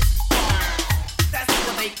 My name is that's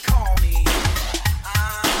what they call me.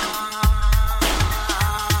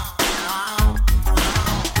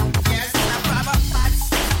 Yes, I'm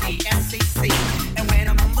 5'5", SCC. And when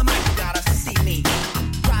I'm on the mic, you gotta see me.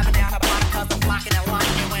 Driving down the block cause I'm blocking that line.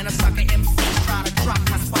 And when a sucker MC's trying to drop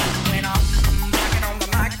my spot. When I'm rocking on the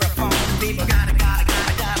microphone, people gotta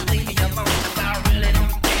leave me alone. Cause I really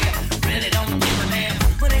don't care, really don't give a damn.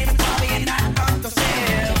 My name is Bobby and I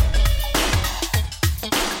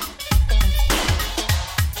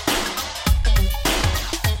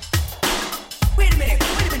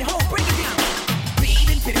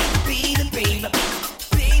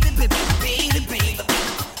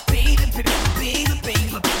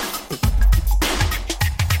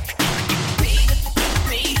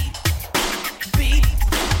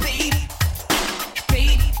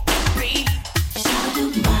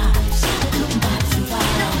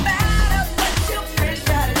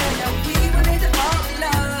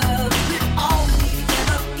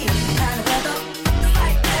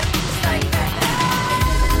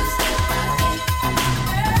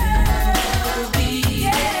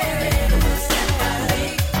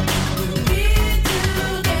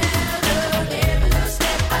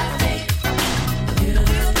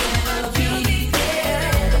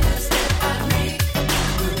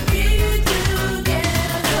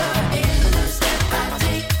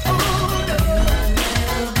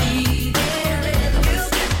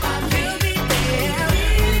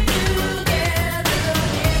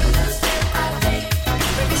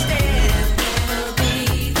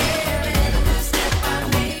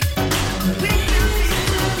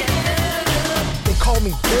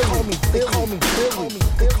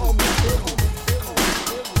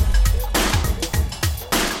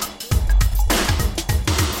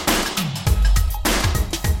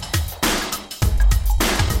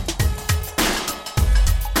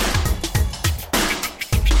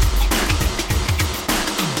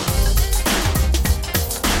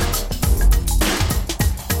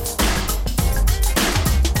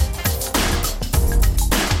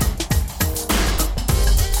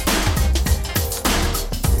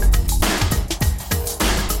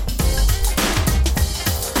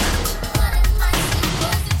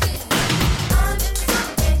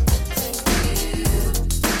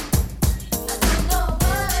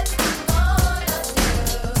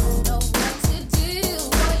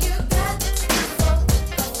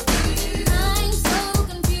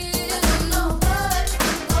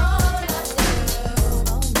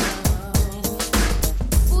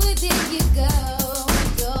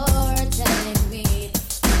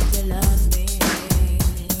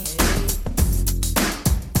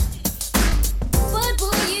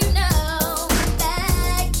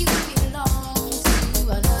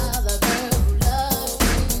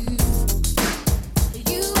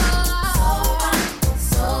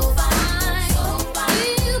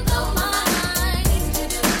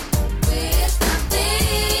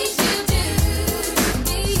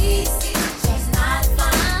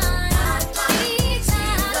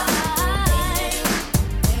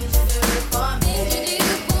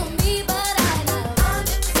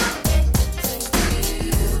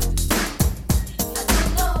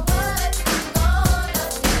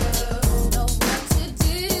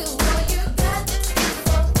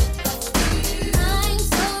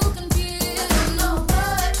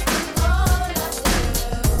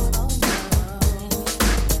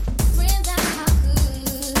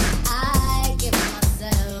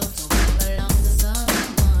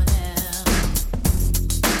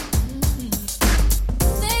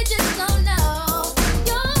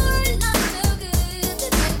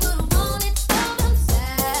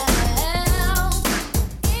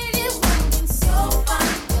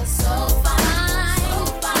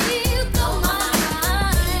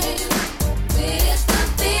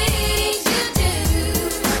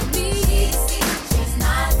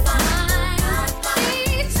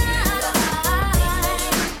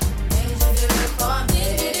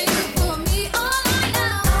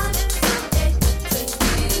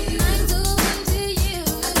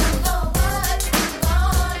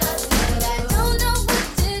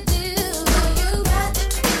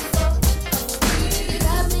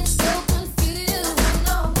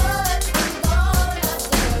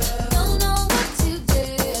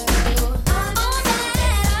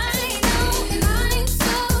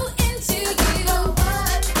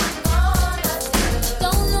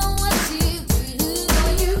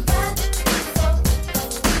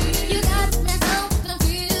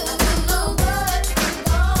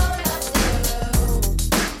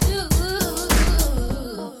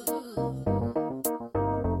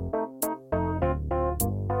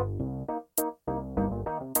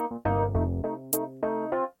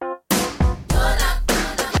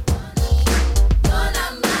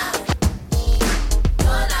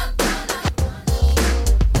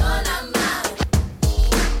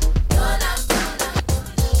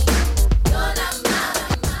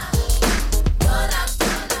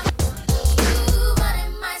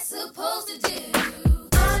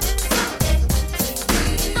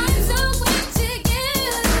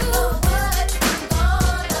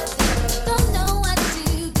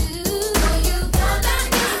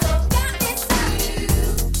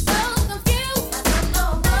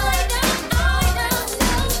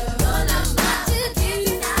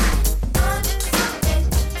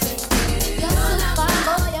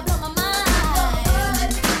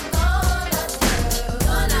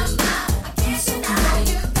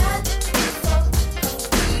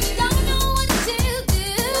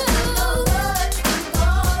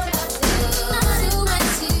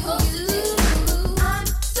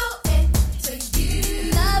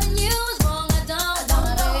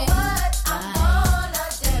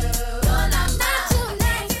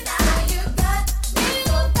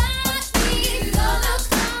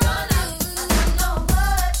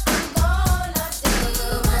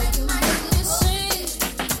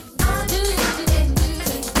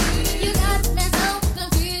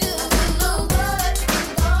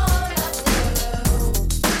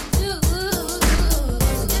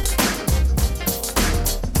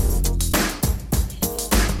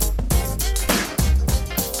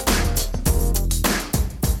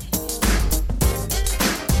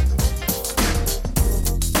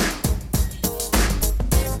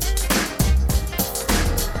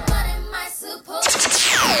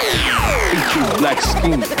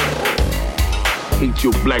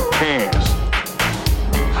black pants.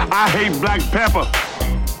 I hate black pepper.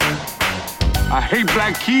 I hate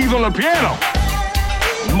black keys on the piano.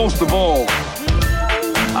 Most of all,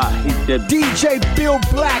 I hate that DJ Bill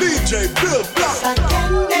Black. DJ Bill Black.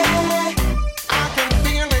 I can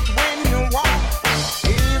feel it when you walk,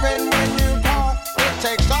 even when you talk. It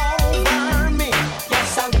takes over me.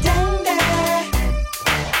 Yes, I'm dandy.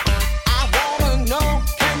 I wanna know,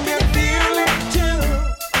 can you feel it too?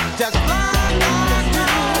 Just like I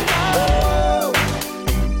do.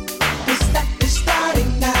 This stuff is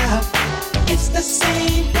starting now. It's the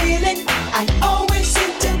same feeling I always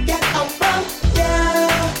seem to get around you.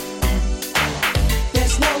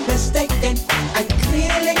 There's no mistaking, I'm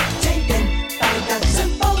clearly taken by the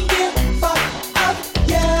simple beauty of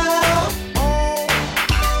you.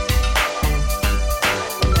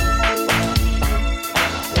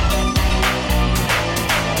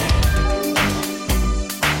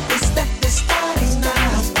 This stuff is starting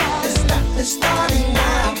now. This stuff is starting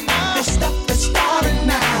now. This stuff is starting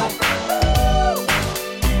now.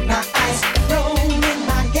 My eyes roll in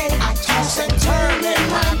my head, I toss and turn in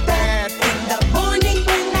my bed. In the morning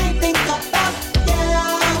when I think about you,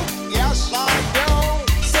 yes I do.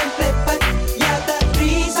 Simply put, you're the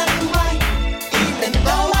reason why, even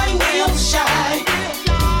though I'm real shy,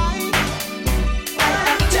 I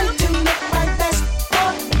attempt to make my best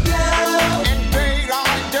for you. Indeed I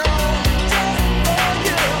do.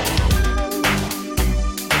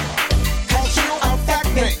 Cause you affect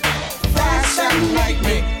me, fascinate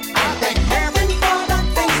me. I thank heaven for the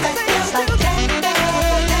things that feels like candy.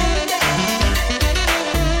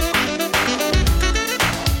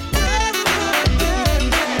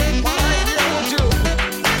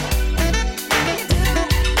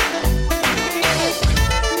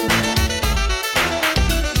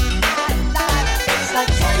 It's like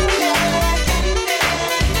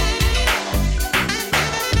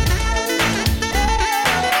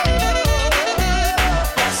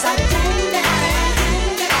yes, I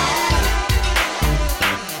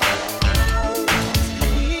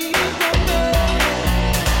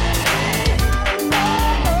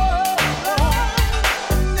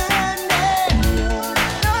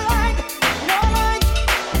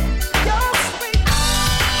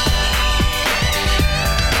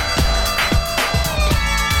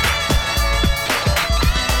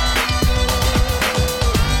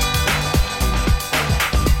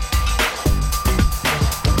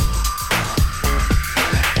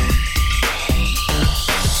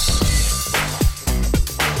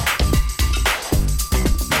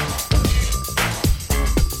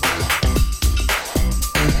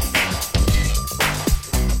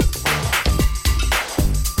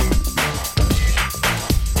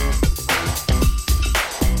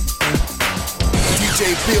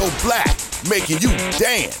DJ Bill Black, making you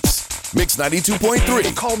dance. Mix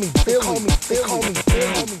 92.3. Call me Bill. Call me Bill. Call me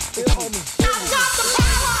Bill. Call me Bill.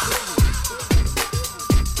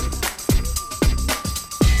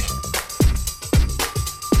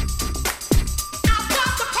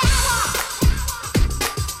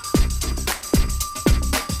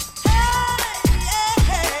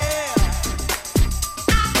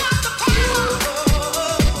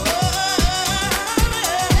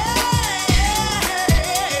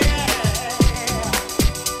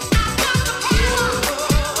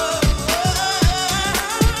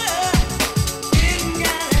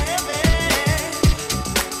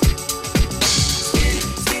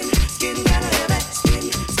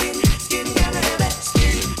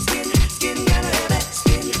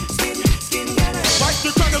 Like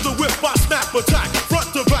the tongue of the whip, I snap attack,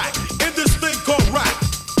 front to back, in this thing called rap.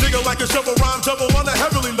 Digger like a shovel, rhyme double on a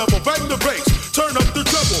heavenly level. Bang the bass, turn up the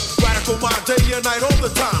treble. Radical mind, day and night, all the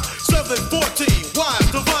time. 714, wise,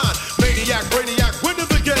 divine, maniac, brainiac, winning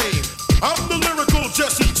the game. I'm the lyrical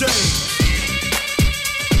Jesse James.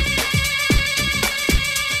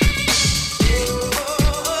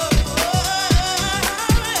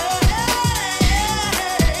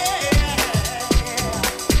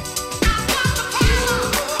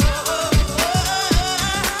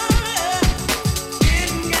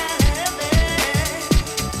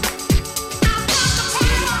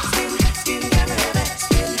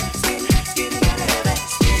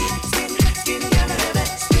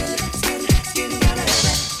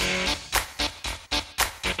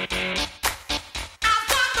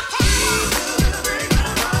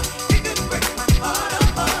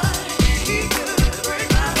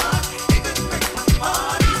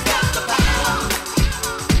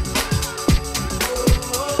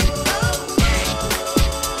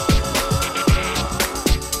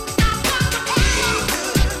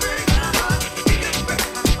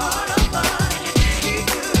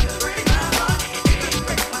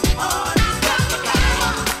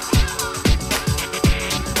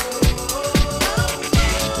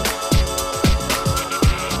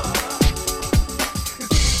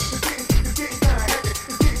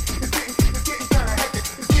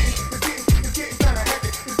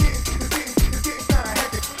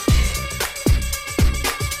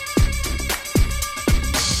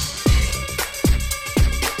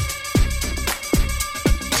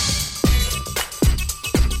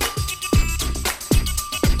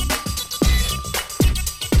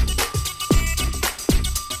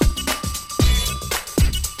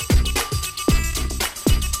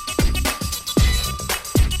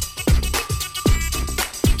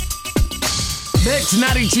 It's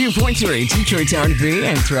 92.3 Detroit's R&B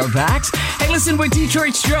and throwbacks. Hey, listen, we're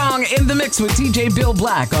Detroit Strong in the mix with DJ Bill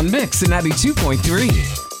Black on Mix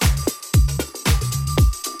 92.3.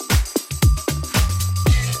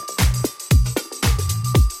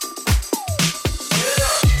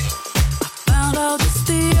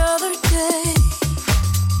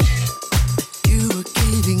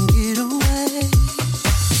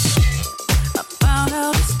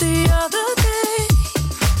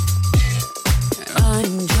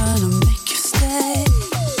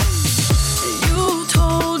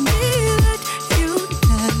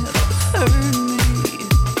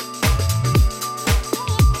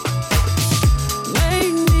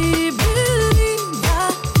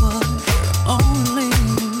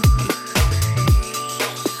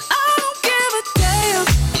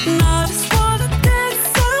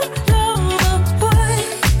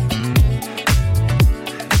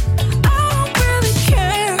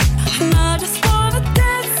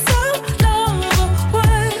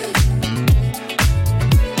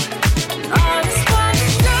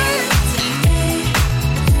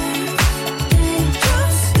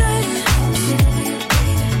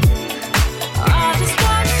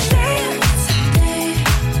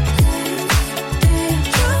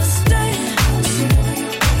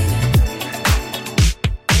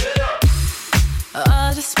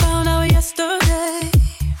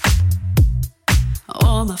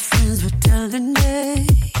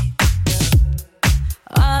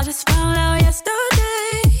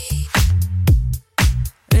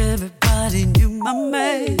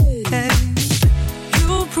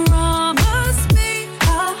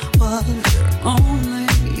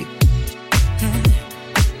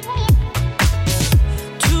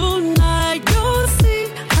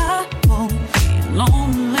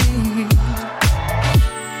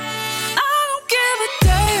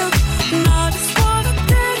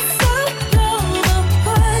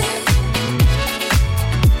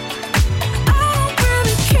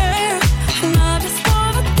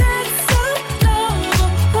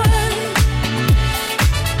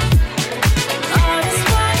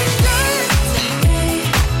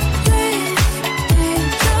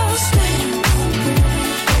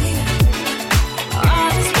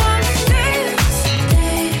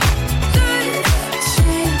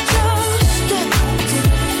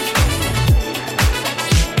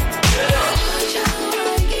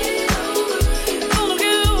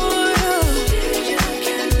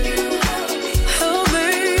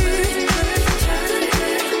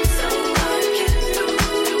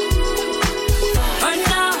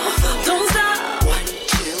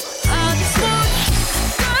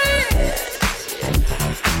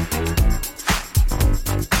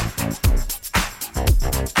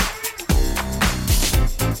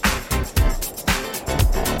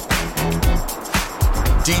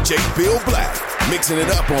 DJ Bill Black, mixing it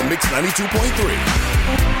up on Mix 92.3.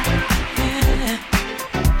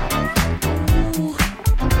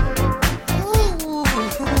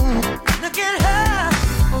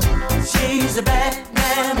 She's a bad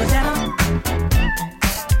man,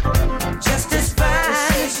 just as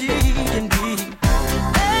fine as she can be.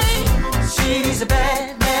 Hey, she's a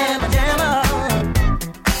bad man,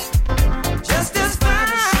 just as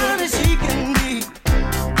fine as she can be.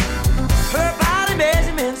 Her body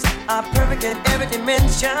measurements are perfect in every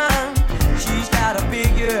dimension. She's got a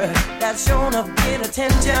figure that's shown of great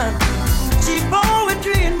attention. She's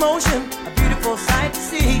poetry in motion, a beautiful sight to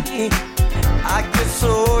see. I get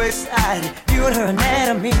so excited viewing her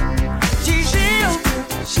anatomy. She's real,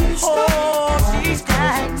 she's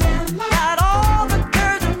tight, got all the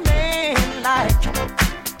curves a man like.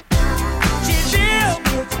 She's real,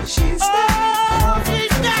 she's tight,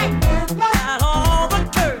 got all the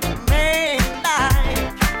curves a man like.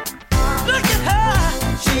 Look at her,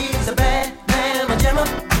 she's a bad man, Gemma,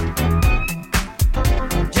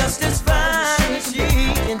 just as fine as she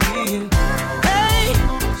can be. Hey,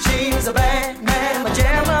 she's a bad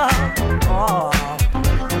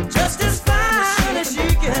just as fine as she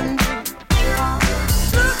can be.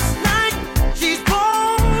 Looks like she's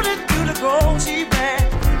born into the grown she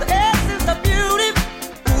wears. The essence of beauty,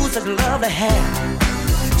 ooh, such lovely hair.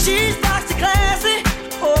 She's foxy, classy,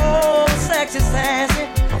 oh, sexy, sassy.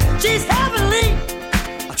 She's heavenly,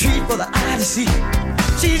 a treat for the eye to see.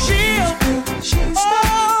 She's real, she's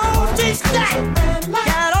stacked,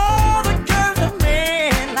 got all the curves a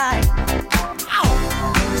man like.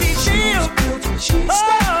 She's real, she's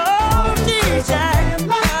tight,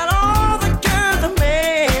 got all the girls a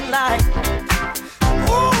man like.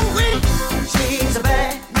 Ooh, she's a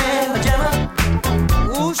bad man, Gemma.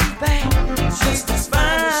 Ooh, she's bad, just as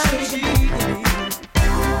fine as she can be.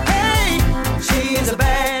 Hey, she's a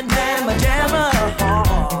bad man, Gemma.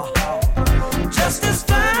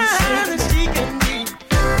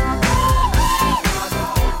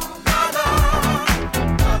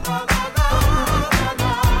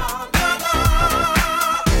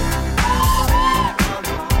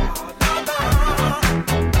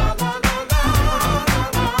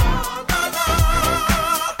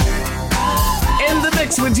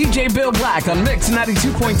 DJ Bill Black on Mix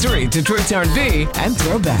 92.3, Detroit's R&B and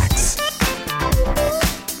Throwbacks.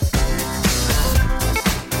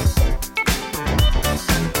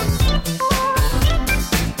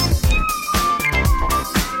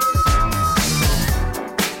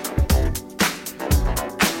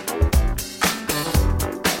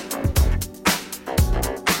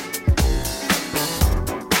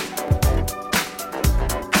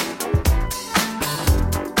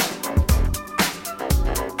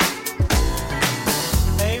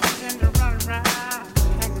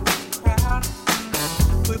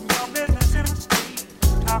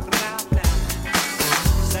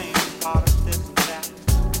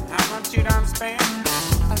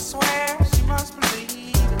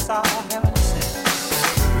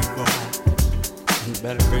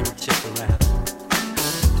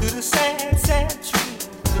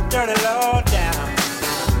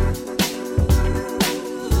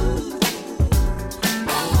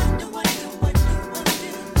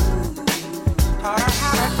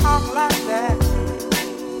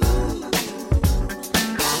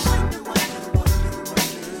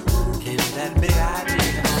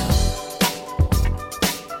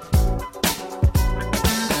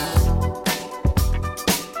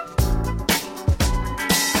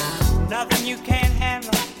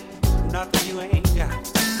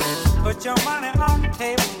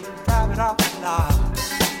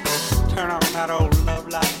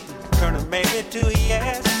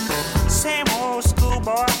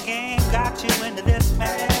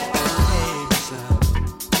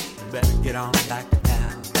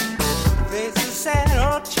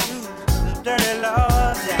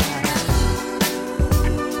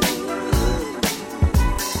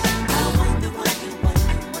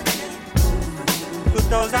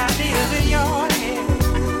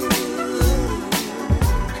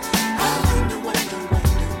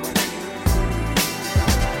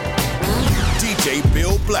 DJ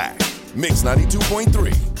Bill Black, Mix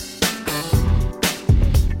 92.3.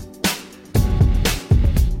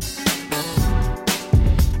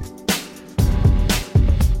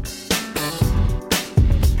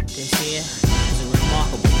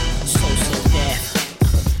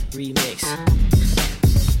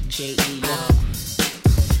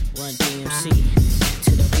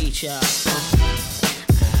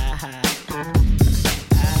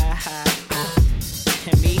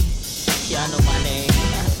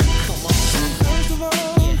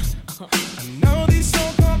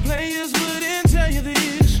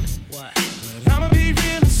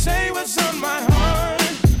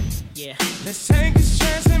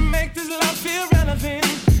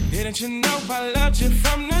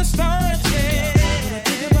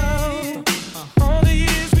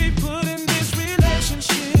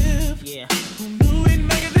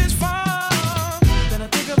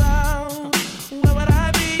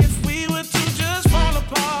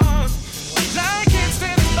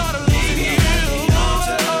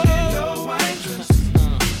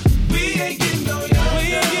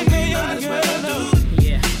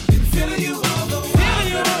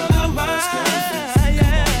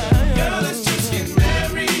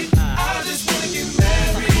 I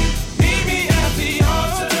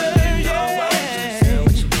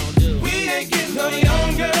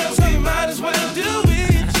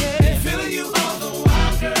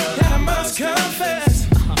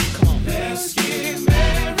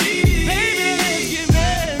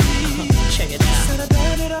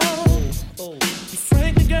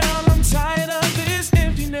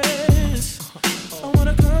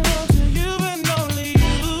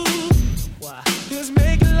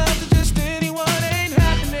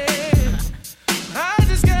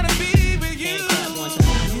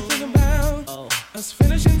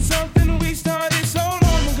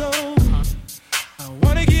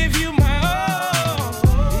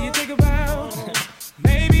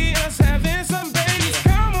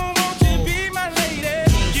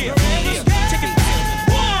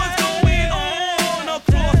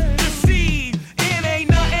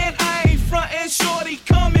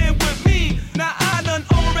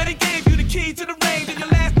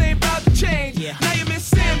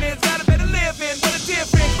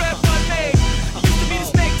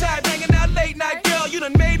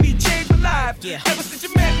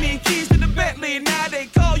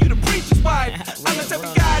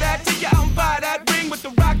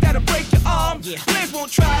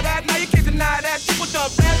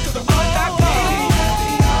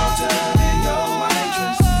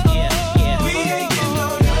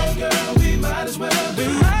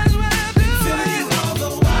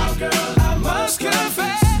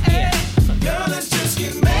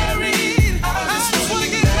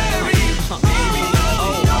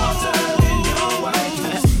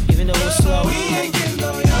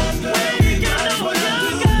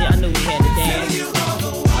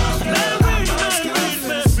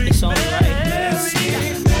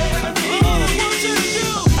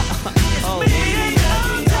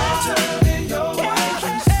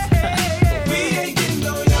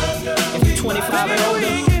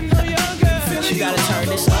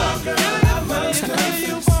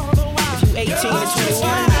 18 to 21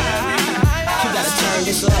 now. You gotta turn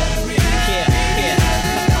this up. Yeah.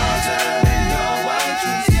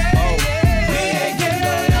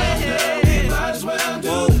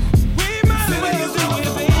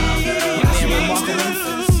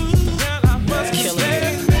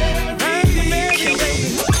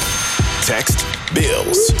 Text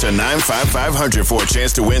BILLS to 95500 for a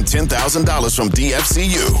chance to win $10,000 from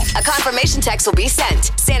DFCU. A confirmation text will be sent.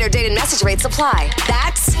 Standard data and message rates apply.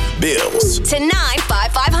 That's BILLS to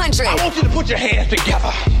 95500. I want you to put your hands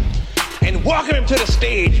together and welcome him to the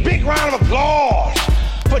stage. Big round of applause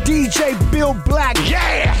for DJ Bill Black.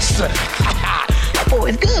 Yes! That boy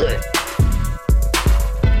is good.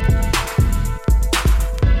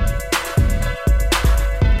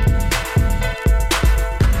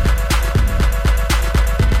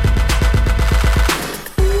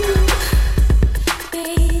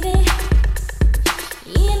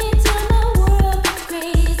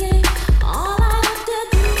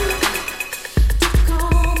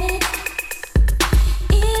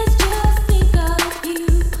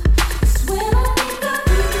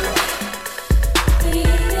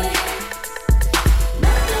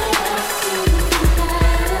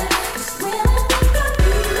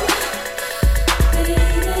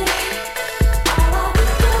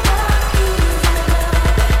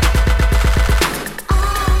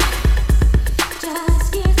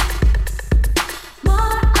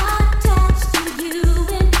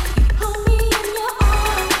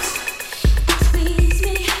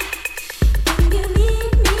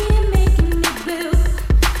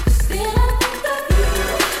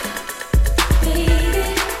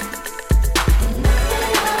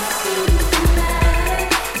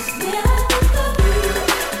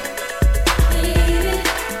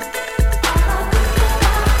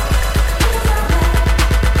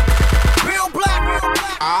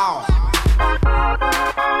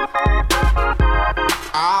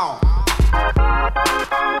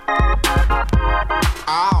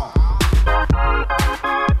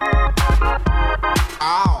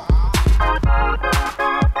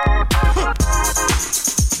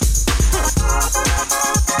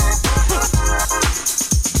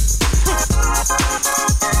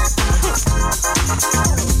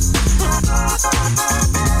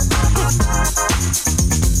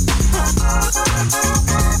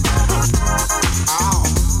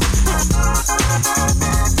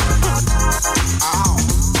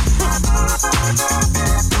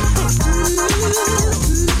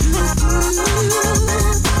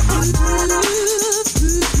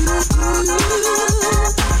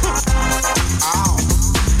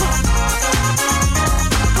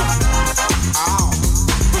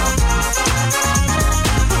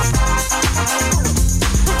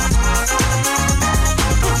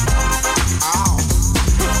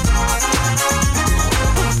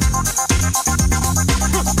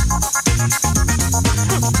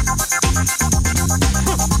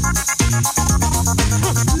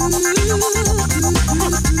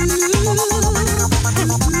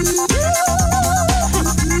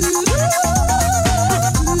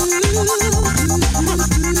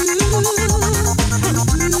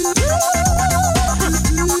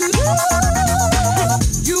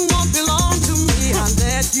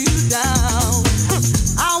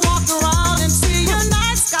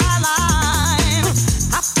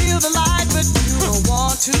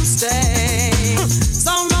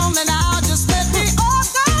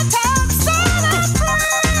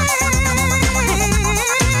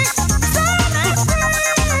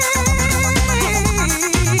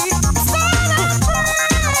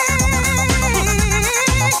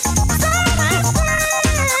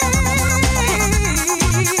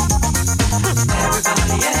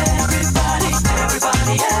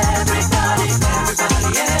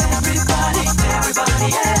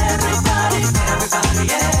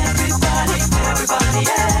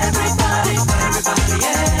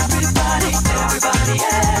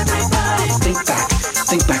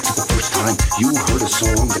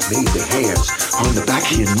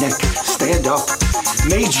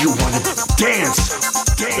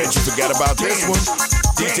 Bet you forgot about this one.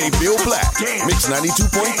 DJ Bill Black, Mix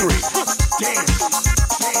 92.3.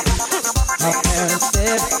 My parents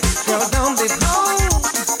said, girl, don't be home.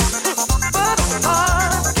 But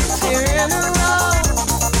heart keeps hearing the road.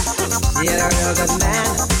 Yeah, a good man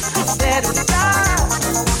said it's time.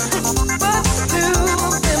 But two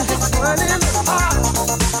of them just weren't in the heart.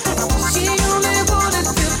 She only wanted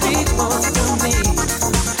to be one for me.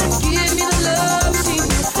 Give me the love she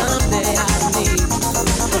knew someday I'd need.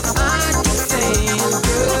 I keep saying,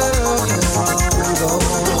 girl, you're wrong, go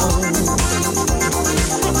home.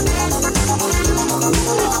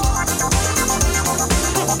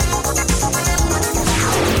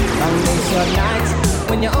 the nights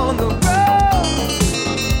when you're on the road.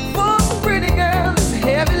 For a pretty girl, it's a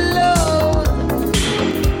heavy load.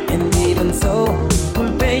 And even so,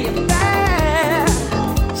 we'll pay you back.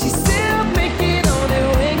 She still make it only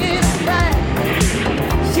when it's right.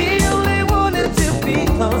 She only wanted to be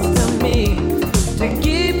close to me, to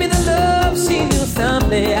give me the love she knew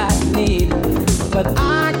someday I'd need. But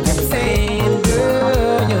I kept saying,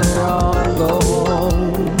 girl, you're wrong, go home.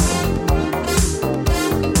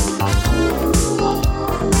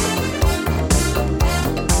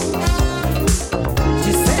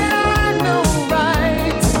 She said I had no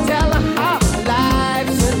right to tell her how life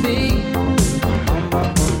should be.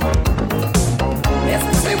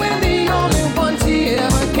 Especially when the only one she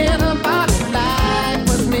ever cared about in life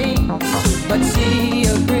was me. But she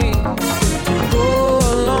agreed to go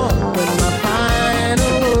along with my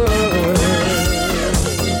final word.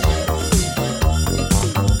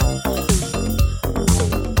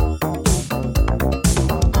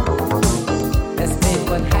 Let's think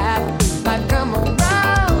what happened, might come around.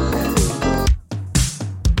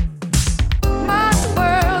 My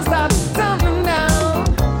world started tumbling down.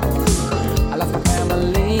 I lost my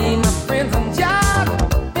family, my friends and job,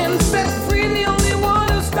 and set free the only one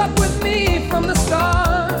who stuck with me from the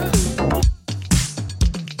start.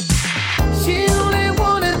 She only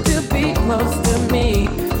wanted to be close to me,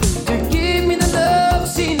 to give me the love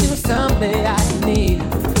she knew someday I'd need.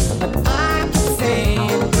 But I keep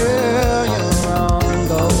saying, girl, you're wrong,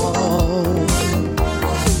 go home.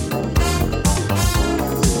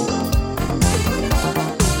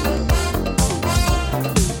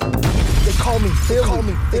 They call me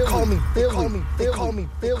Philly. They call me Philly. They call me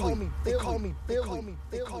Philly. They call me Philly. They call me Philly.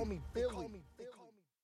 They call me Philly.